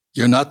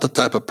 You're not the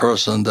type of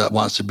person that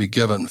wants to be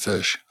given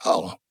fish,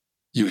 Hala.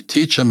 You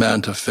teach a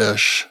man to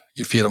fish,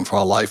 you feed him for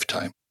a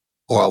lifetime,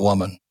 or a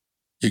woman.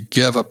 You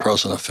give a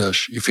person a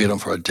fish, you feed him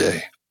for a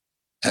day.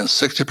 And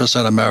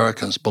 60%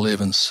 Americans believe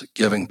in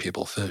giving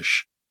people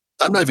fish.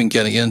 I'm not even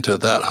getting into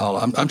that,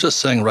 Hala. I'm just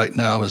saying right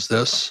now is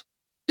this.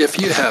 If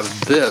you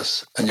have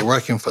this and you're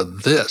working for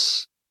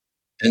this,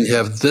 and you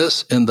have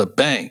this in the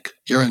bank,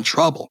 you're in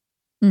trouble.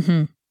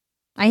 Mm-hmm.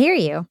 I hear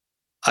you.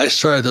 I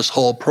started this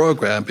whole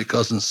program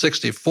because in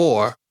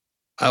 64,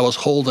 I was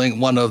holding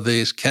one of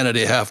these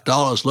Kennedy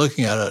 $50,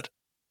 looking at it.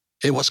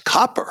 It was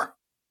copper.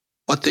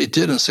 What they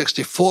did in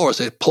 64 is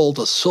they pulled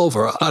the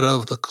silver out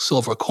of the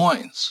silver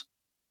coins.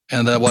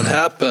 And then what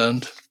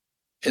happened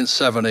in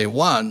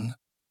 71,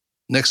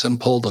 Nixon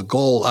pulled the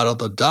gold out of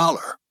the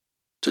dollar.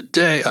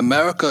 Today,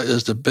 America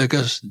is the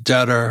biggest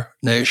debtor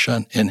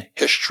nation in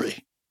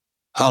history.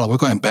 Hala, we're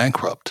going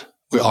bankrupt.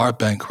 We are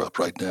bankrupt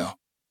right now.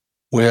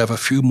 We have a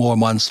few more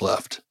months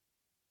left.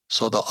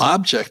 So the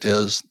object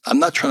is, I'm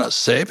not trying to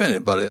save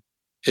anybody.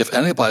 If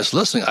anybody's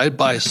listening, I'd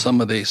buy some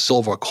of these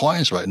silver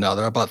coins right now.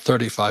 They're about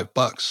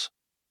 $35.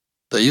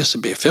 They used to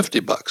be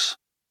 $50.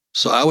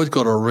 So I would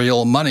go to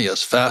real money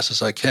as fast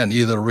as I can,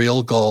 either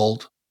real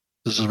gold,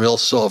 this is real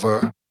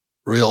silver,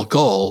 real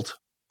gold,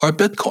 or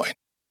Bitcoin.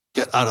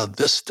 Get out of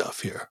this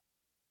stuff here.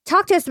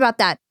 Talk to us about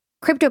that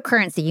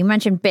cryptocurrency. You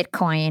mentioned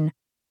Bitcoin.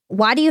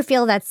 Why do you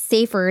feel that's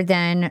safer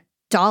than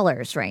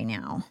dollars right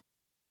now?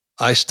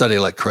 I study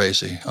like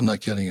crazy. I'm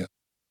not kidding you.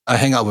 I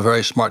hang out with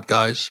very smart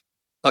guys.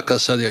 Like I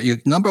said, your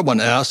number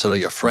one asset are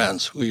your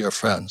friends. Who are your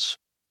friends?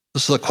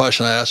 This is the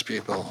question I ask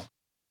people.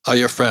 Are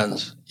your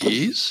friends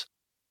E's,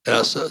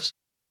 S's,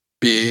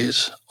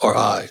 B's, or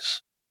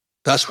I's?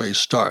 That's where you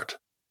start.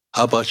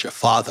 How about your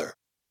father?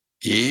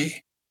 E,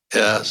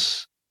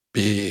 S,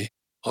 B,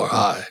 or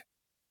I?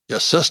 Your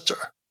sister?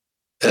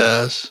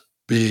 S,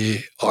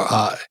 B, or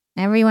I?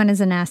 Everyone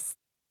is an S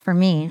for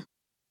me.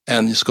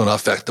 And it's going to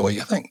affect the way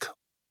you think.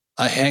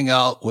 I hang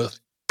out with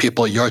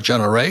people your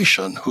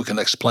generation who can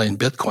explain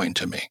Bitcoin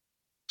to me.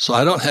 So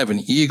I don't have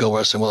an ego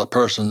where I say, well,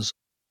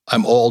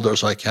 I'm older,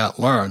 so I can't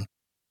learn.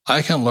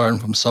 I can learn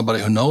from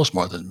somebody who knows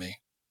more than me.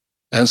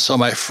 And so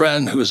my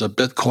friend who's a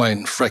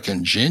Bitcoin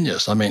frickin'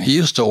 genius, I mean, he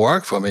used to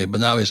work for me,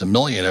 but now he's a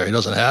millionaire. He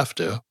doesn't have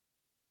to.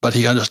 But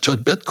he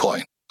understood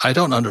Bitcoin. I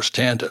don't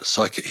understand it.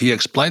 So he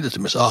explained it to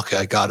me. So, okay,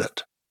 I got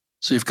it.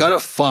 So you've got to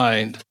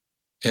find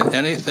in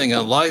anything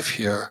in life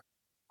here,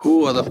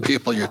 who are the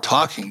people you're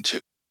talking to?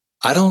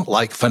 I don't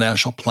like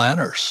financial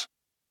planners.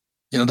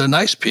 You know, they're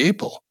nice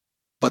people,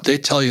 but they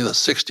tell you that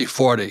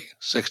 60-40,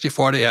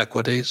 60-40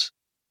 equities,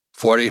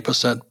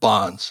 40%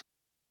 bonds.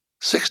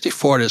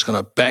 60-40 is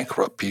going to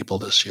bankrupt people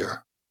this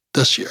year,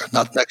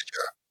 not next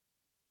year.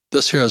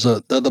 This here is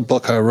another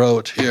book I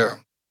wrote here,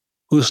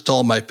 Who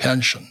Stole My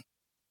Pension?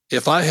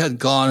 If I had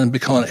gone and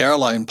become an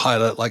airline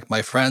pilot like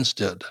my friends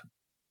did,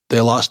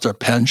 they lost their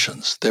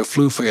pensions. They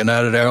flew for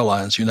United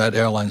Airlines. United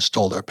Airlines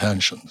stole their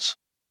pensions.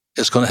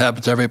 It's going to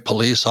happen to every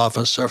police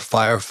officer,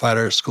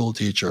 firefighter, school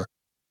teacher.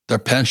 Their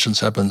pensions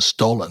have been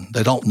stolen.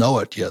 They don't know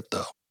it yet,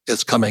 though.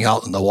 It's coming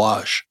out in the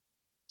wash.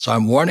 So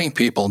I'm warning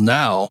people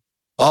now,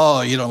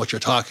 oh, you don't know what you're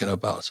talking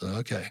about. So,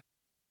 okay.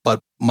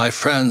 But my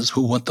friends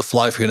who went to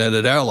fly for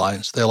United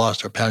Airlines, they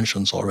lost their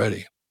pensions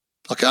already.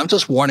 Okay, I'm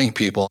just warning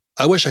people.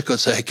 I wish I could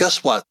say, hey,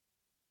 guess what?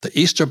 The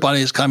Easter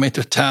Bunny is coming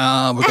to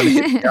town. We're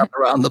going to hit up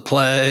around the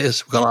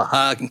place. We're going to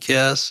hug and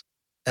kiss,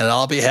 and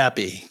I'll be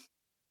happy.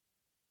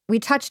 We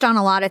touched on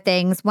a lot of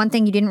things. One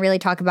thing you didn't really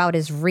talk about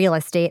is real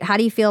estate. How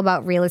do you feel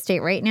about real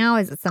estate right now?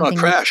 Is it something?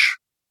 It's going to crash.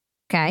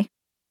 Okay.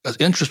 Because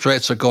interest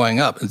rates are going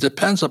up. It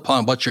depends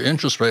upon what your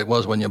interest rate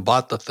was when you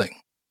bought the thing.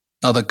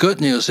 Now, the good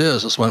news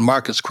is when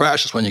markets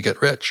crash is when you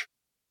get rich.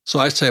 So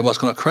I say, what's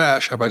going to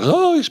crash? Everybody goes,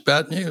 oh, it's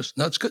bad news.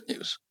 No, it's good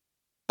news.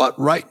 But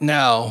right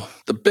now,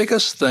 the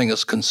biggest thing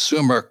is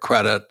consumer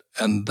credit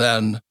and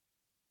then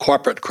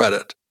corporate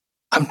credit.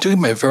 I'm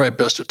doing my very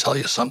best to tell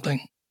you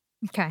something.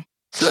 Okay.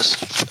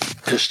 This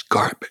is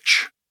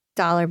garbage.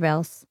 Dollar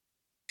bills.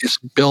 It's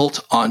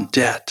built on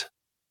debt.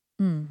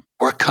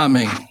 We're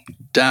coming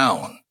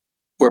down.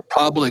 We're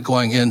probably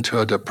going into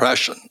a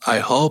depression. I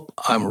hope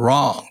I'm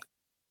wrong.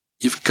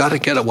 You've got to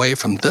get away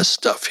from this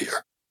stuff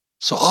here.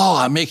 So,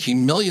 I'm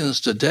making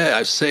millions today.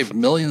 I've saved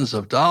millions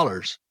of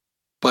dollars.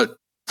 But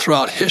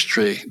throughout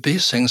history,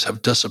 these things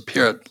have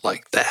disappeared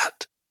like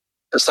that.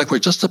 It's like we're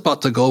just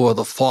about to go over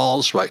the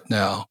falls right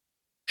now.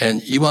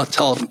 And you want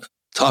to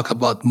talk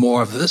about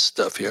more of this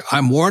stuff here.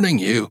 I'm warning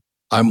you.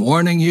 I'm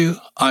warning you.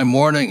 I'm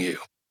warning you.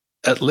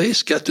 At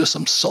least get to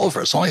some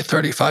silver. It's only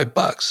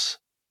 $35.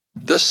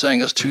 This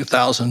thing is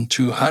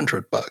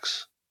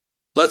 $2,200.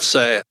 Let's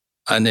say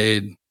I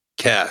need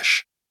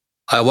cash.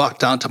 I walk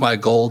down to my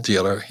gold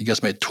dealer. He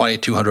gives me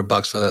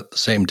 $2,200 for that the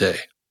same day.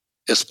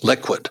 It's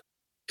liquid.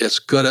 It's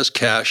good as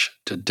cash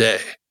today.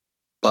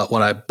 But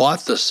when I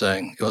bought this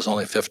thing, it was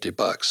only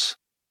 $50.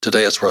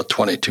 Today it's worth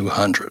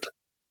 $2,200.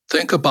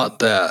 Think about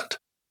that.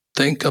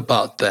 Think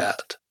about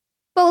that.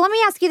 Well, let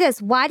me ask you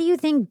this. Why do you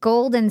think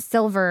gold and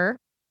silver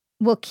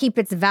will keep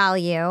its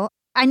value?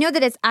 I know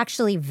that it's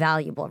actually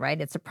valuable, right?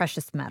 It's a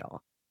precious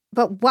metal.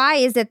 But why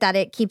is it that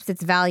it keeps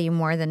its value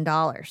more than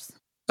dollars?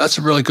 That's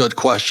a really good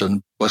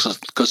question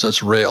because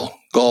it's real.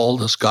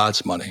 Gold is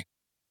God's money.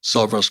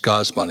 Silver is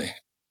God's money.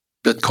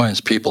 Bitcoin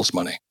is people's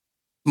money.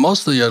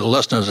 Most of your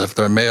listeners, if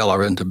they're male,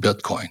 are into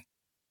Bitcoin.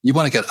 You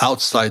want to get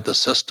outside the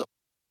system.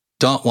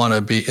 Don't want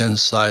to be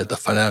inside the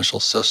financial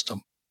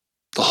system.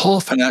 The whole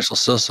financial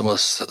system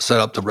was set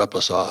up to rip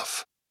us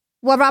off.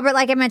 Well, Robert,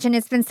 like I mentioned,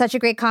 it's been such a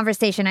great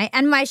conversation. I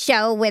end my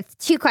show with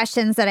 2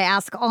 questions that I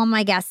ask all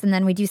my guests, and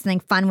then we do something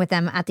fun with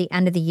them at the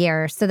end of the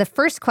year. So the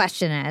first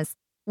question is,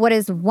 what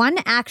is one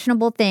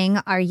actionable thing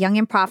our young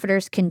and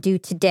profiters can do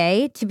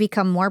today to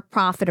become more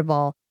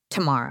profitable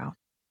tomorrow?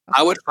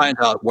 I would find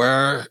out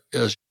where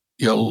is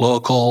your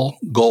local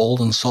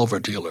gold and silver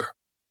dealer.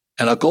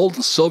 And a gold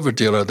and silver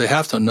dealer, they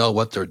have to know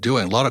what they're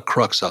doing. A lot of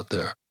crooks out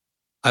there.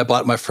 I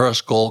bought my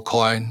first gold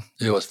coin.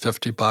 It was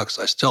 $50.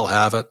 I still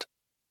have it.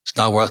 It's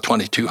now worth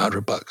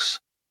 $2,200.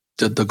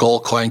 Did the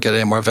gold coin get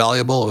any more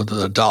valuable or did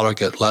the dollar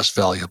get less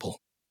valuable?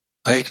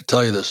 I hate to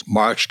tell you this,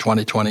 March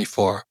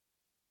 2024,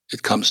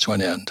 it comes to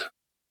an end.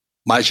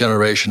 My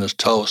generation is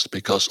toast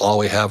because all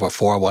we have are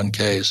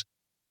 401ks.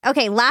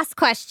 Okay, last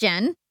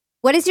question.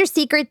 What is your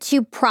secret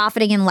to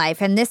profiting in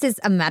life? And this is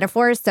a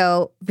metaphor,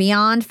 so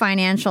beyond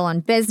financial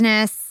and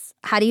business,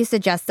 how do you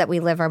suggest that we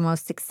live our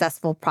most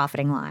successful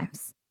profiting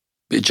lives?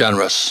 Be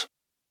generous.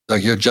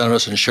 Like you're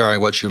generous in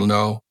sharing what you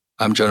know.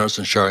 I'm generous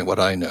in sharing what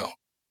I know.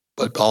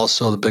 But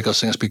also the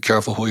biggest thing is be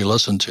careful who you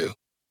listen to.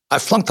 I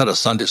flunked out of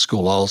Sunday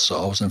school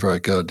also. I wasn't very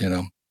good,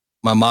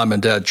 My mom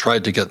and dad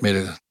tried to get me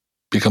to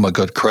become a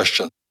good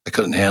Christian. I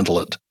couldn't handle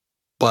it.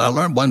 But I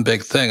learned one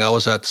big thing. I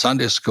was at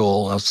Sunday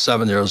school. I was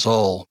 7 years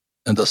old.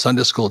 And the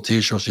Sunday school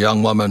teacher was a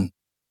young woman.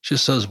 She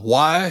says,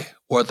 why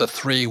were the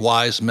 3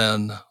 wise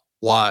men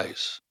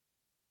wise?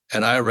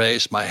 And I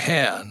raised my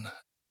hand.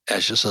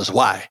 And she says,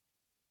 why?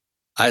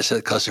 I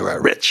said, because they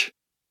were rich.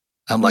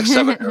 I'm like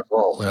 7 years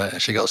old.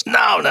 And she goes,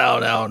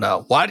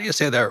 no. Why do you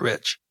say they're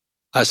rich?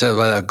 I said,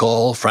 well, they're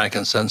gold,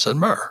 frankincense, and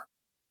myrrh.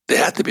 They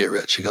had to be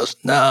rich. She goes,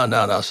 no.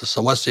 I said,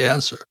 so what's the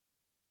answer?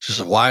 She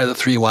said, why are the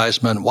 3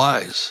 wise men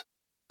wise?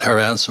 Her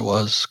answer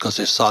was, because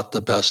they sought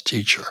the best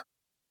teacher.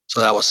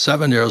 So I was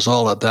 7 years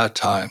old at that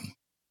time.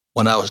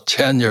 When I was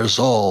 10 years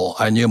old,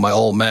 I knew my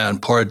old man,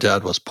 poor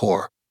dad, was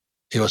poor.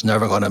 He was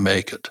never going to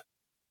make it.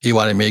 He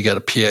wanted me to get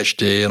a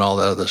PhD and all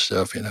that other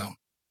stuff,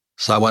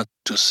 So I went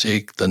to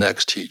seek the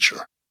next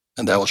teacher,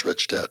 and that was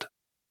Rich Dad.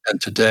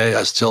 And today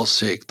I still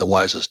seek the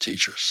wisest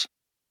teachers.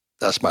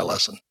 That's my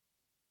lesson.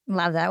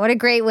 Love that. What a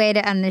great way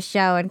to end the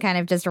show and kind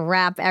of just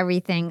wrap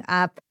everything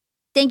up.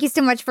 Thank you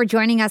so much for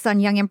joining us on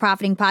Young and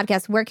Profiting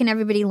Podcast. Where can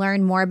everybody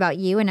learn more about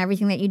you and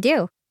everything that you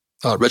do?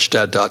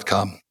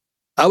 RichDad.com.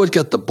 I would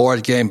get the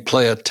board game,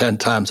 play it 10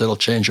 times. It'll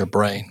change your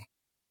brain.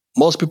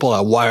 Most people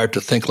are wired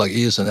to think like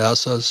E's and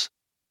S's.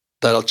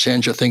 That'll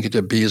change your thinking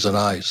to B's and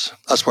I's.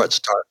 That's where it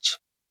starts.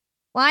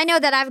 Well, I know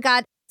that I've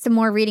got some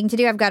more reading to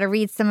do. I've got to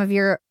read some of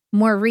your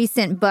more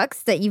recent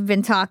books that you've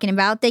been talking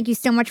about. Thank you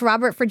so much,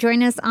 Robert, for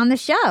joining us on the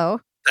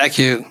show. Thank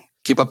you.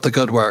 Keep up the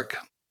good work.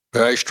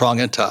 Very strong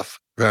and tough.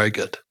 Very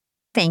good.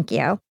 Thank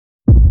you.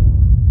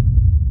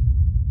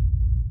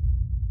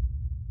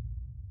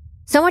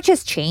 So much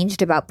has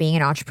changed about being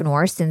an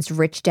entrepreneur since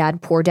Rich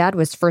Dad, Poor Dad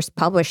was first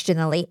published in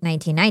the late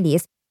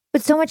 1990s,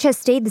 but so much has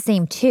stayed the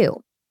same too.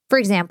 For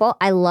example,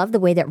 I love the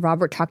way that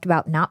Robert talked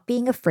about not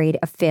being afraid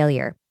of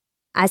failure.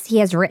 As he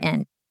has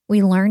written,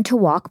 we learn to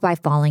walk by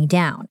falling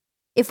down.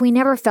 If we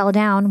never fell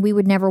down, we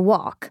would never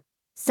walk.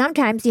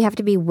 Sometimes you have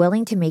to be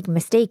willing to make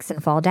mistakes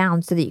and fall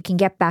down so that you can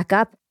get back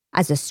up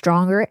as a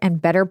stronger and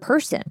better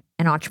person,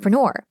 an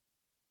entrepreneur.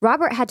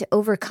 Robert had to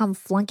overcome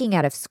flunking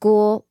out of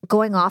school,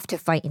 going off to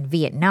fight in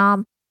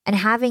Vietnam, and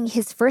having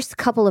his first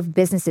couple of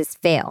businesses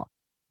fail.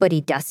 But he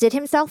dusted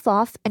himself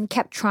off and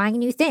kept trying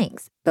new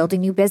things,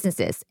 building new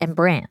businesses and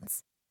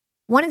brands.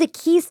 One of the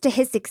keys to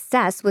his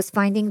success was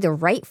finding the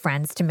right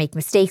friends to make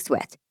mistakes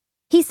with.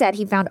 He said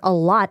he found a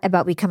lot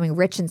about becoming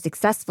rich and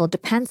successful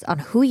depends on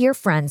who your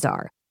friends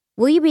are.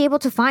 Will you be able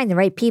to find the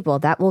right people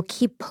that will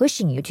keep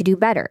pushing you to do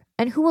better,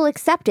 and who will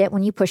accept it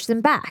when you push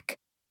them back?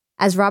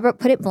 As Robert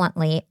put it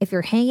bluntly, if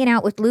you're hanging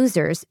out with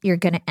losers, you're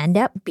going to end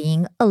up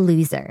being a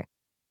loser.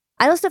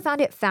 I also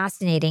found it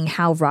fascinating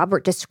how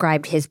Robert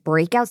described his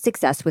breakout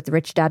success with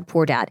Rich Dad,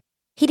 Poor Dad.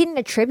 He didn't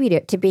attribute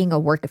it to being a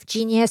work of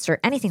genius or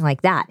anything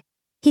like that.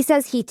 He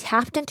says he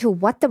tapped into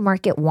what the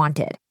market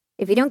wanted.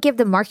 If you don't give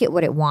the market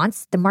what it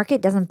wants, the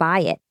market doesn't buy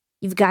it.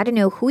 You've got to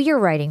know who you're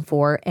writing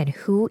for and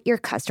who your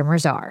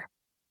customers are.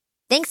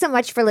 Thanks so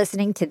much for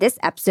listening to this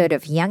episode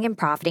of Young and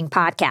Profiting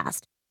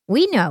Podcast.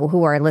 We know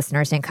who our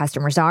listeners and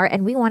customers are,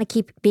 and we want to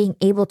keep being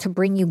able to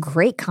bring you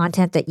great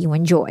content that you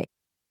enjoy.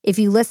 If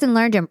you listened,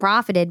 learned, and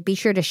profited, be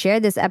sure to share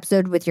this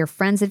episode with your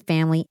friends and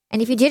family.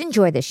 And if you did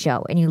enjoy this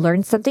show and you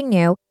learned something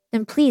new,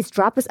 then please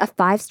drop us a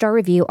 5-star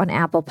review on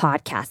Apple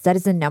Podcasts. That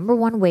is the number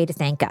one way to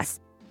thank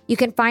us. You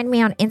can find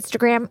me on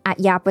Instagram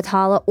at Yap with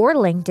Hala or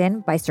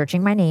LinkedIn by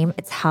searching my name.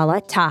 It's Hala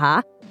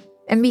Taha.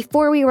 And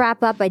before we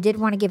wrap up, I did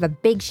want to give a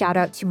big shout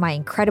out to my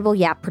incredible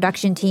Yap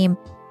production team.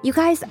 You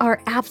guys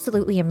are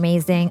absolutely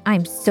amazing.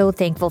 I'm so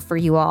thankful for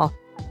you all.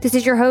 This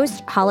is your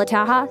host, Hala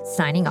Taha,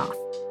 signing off.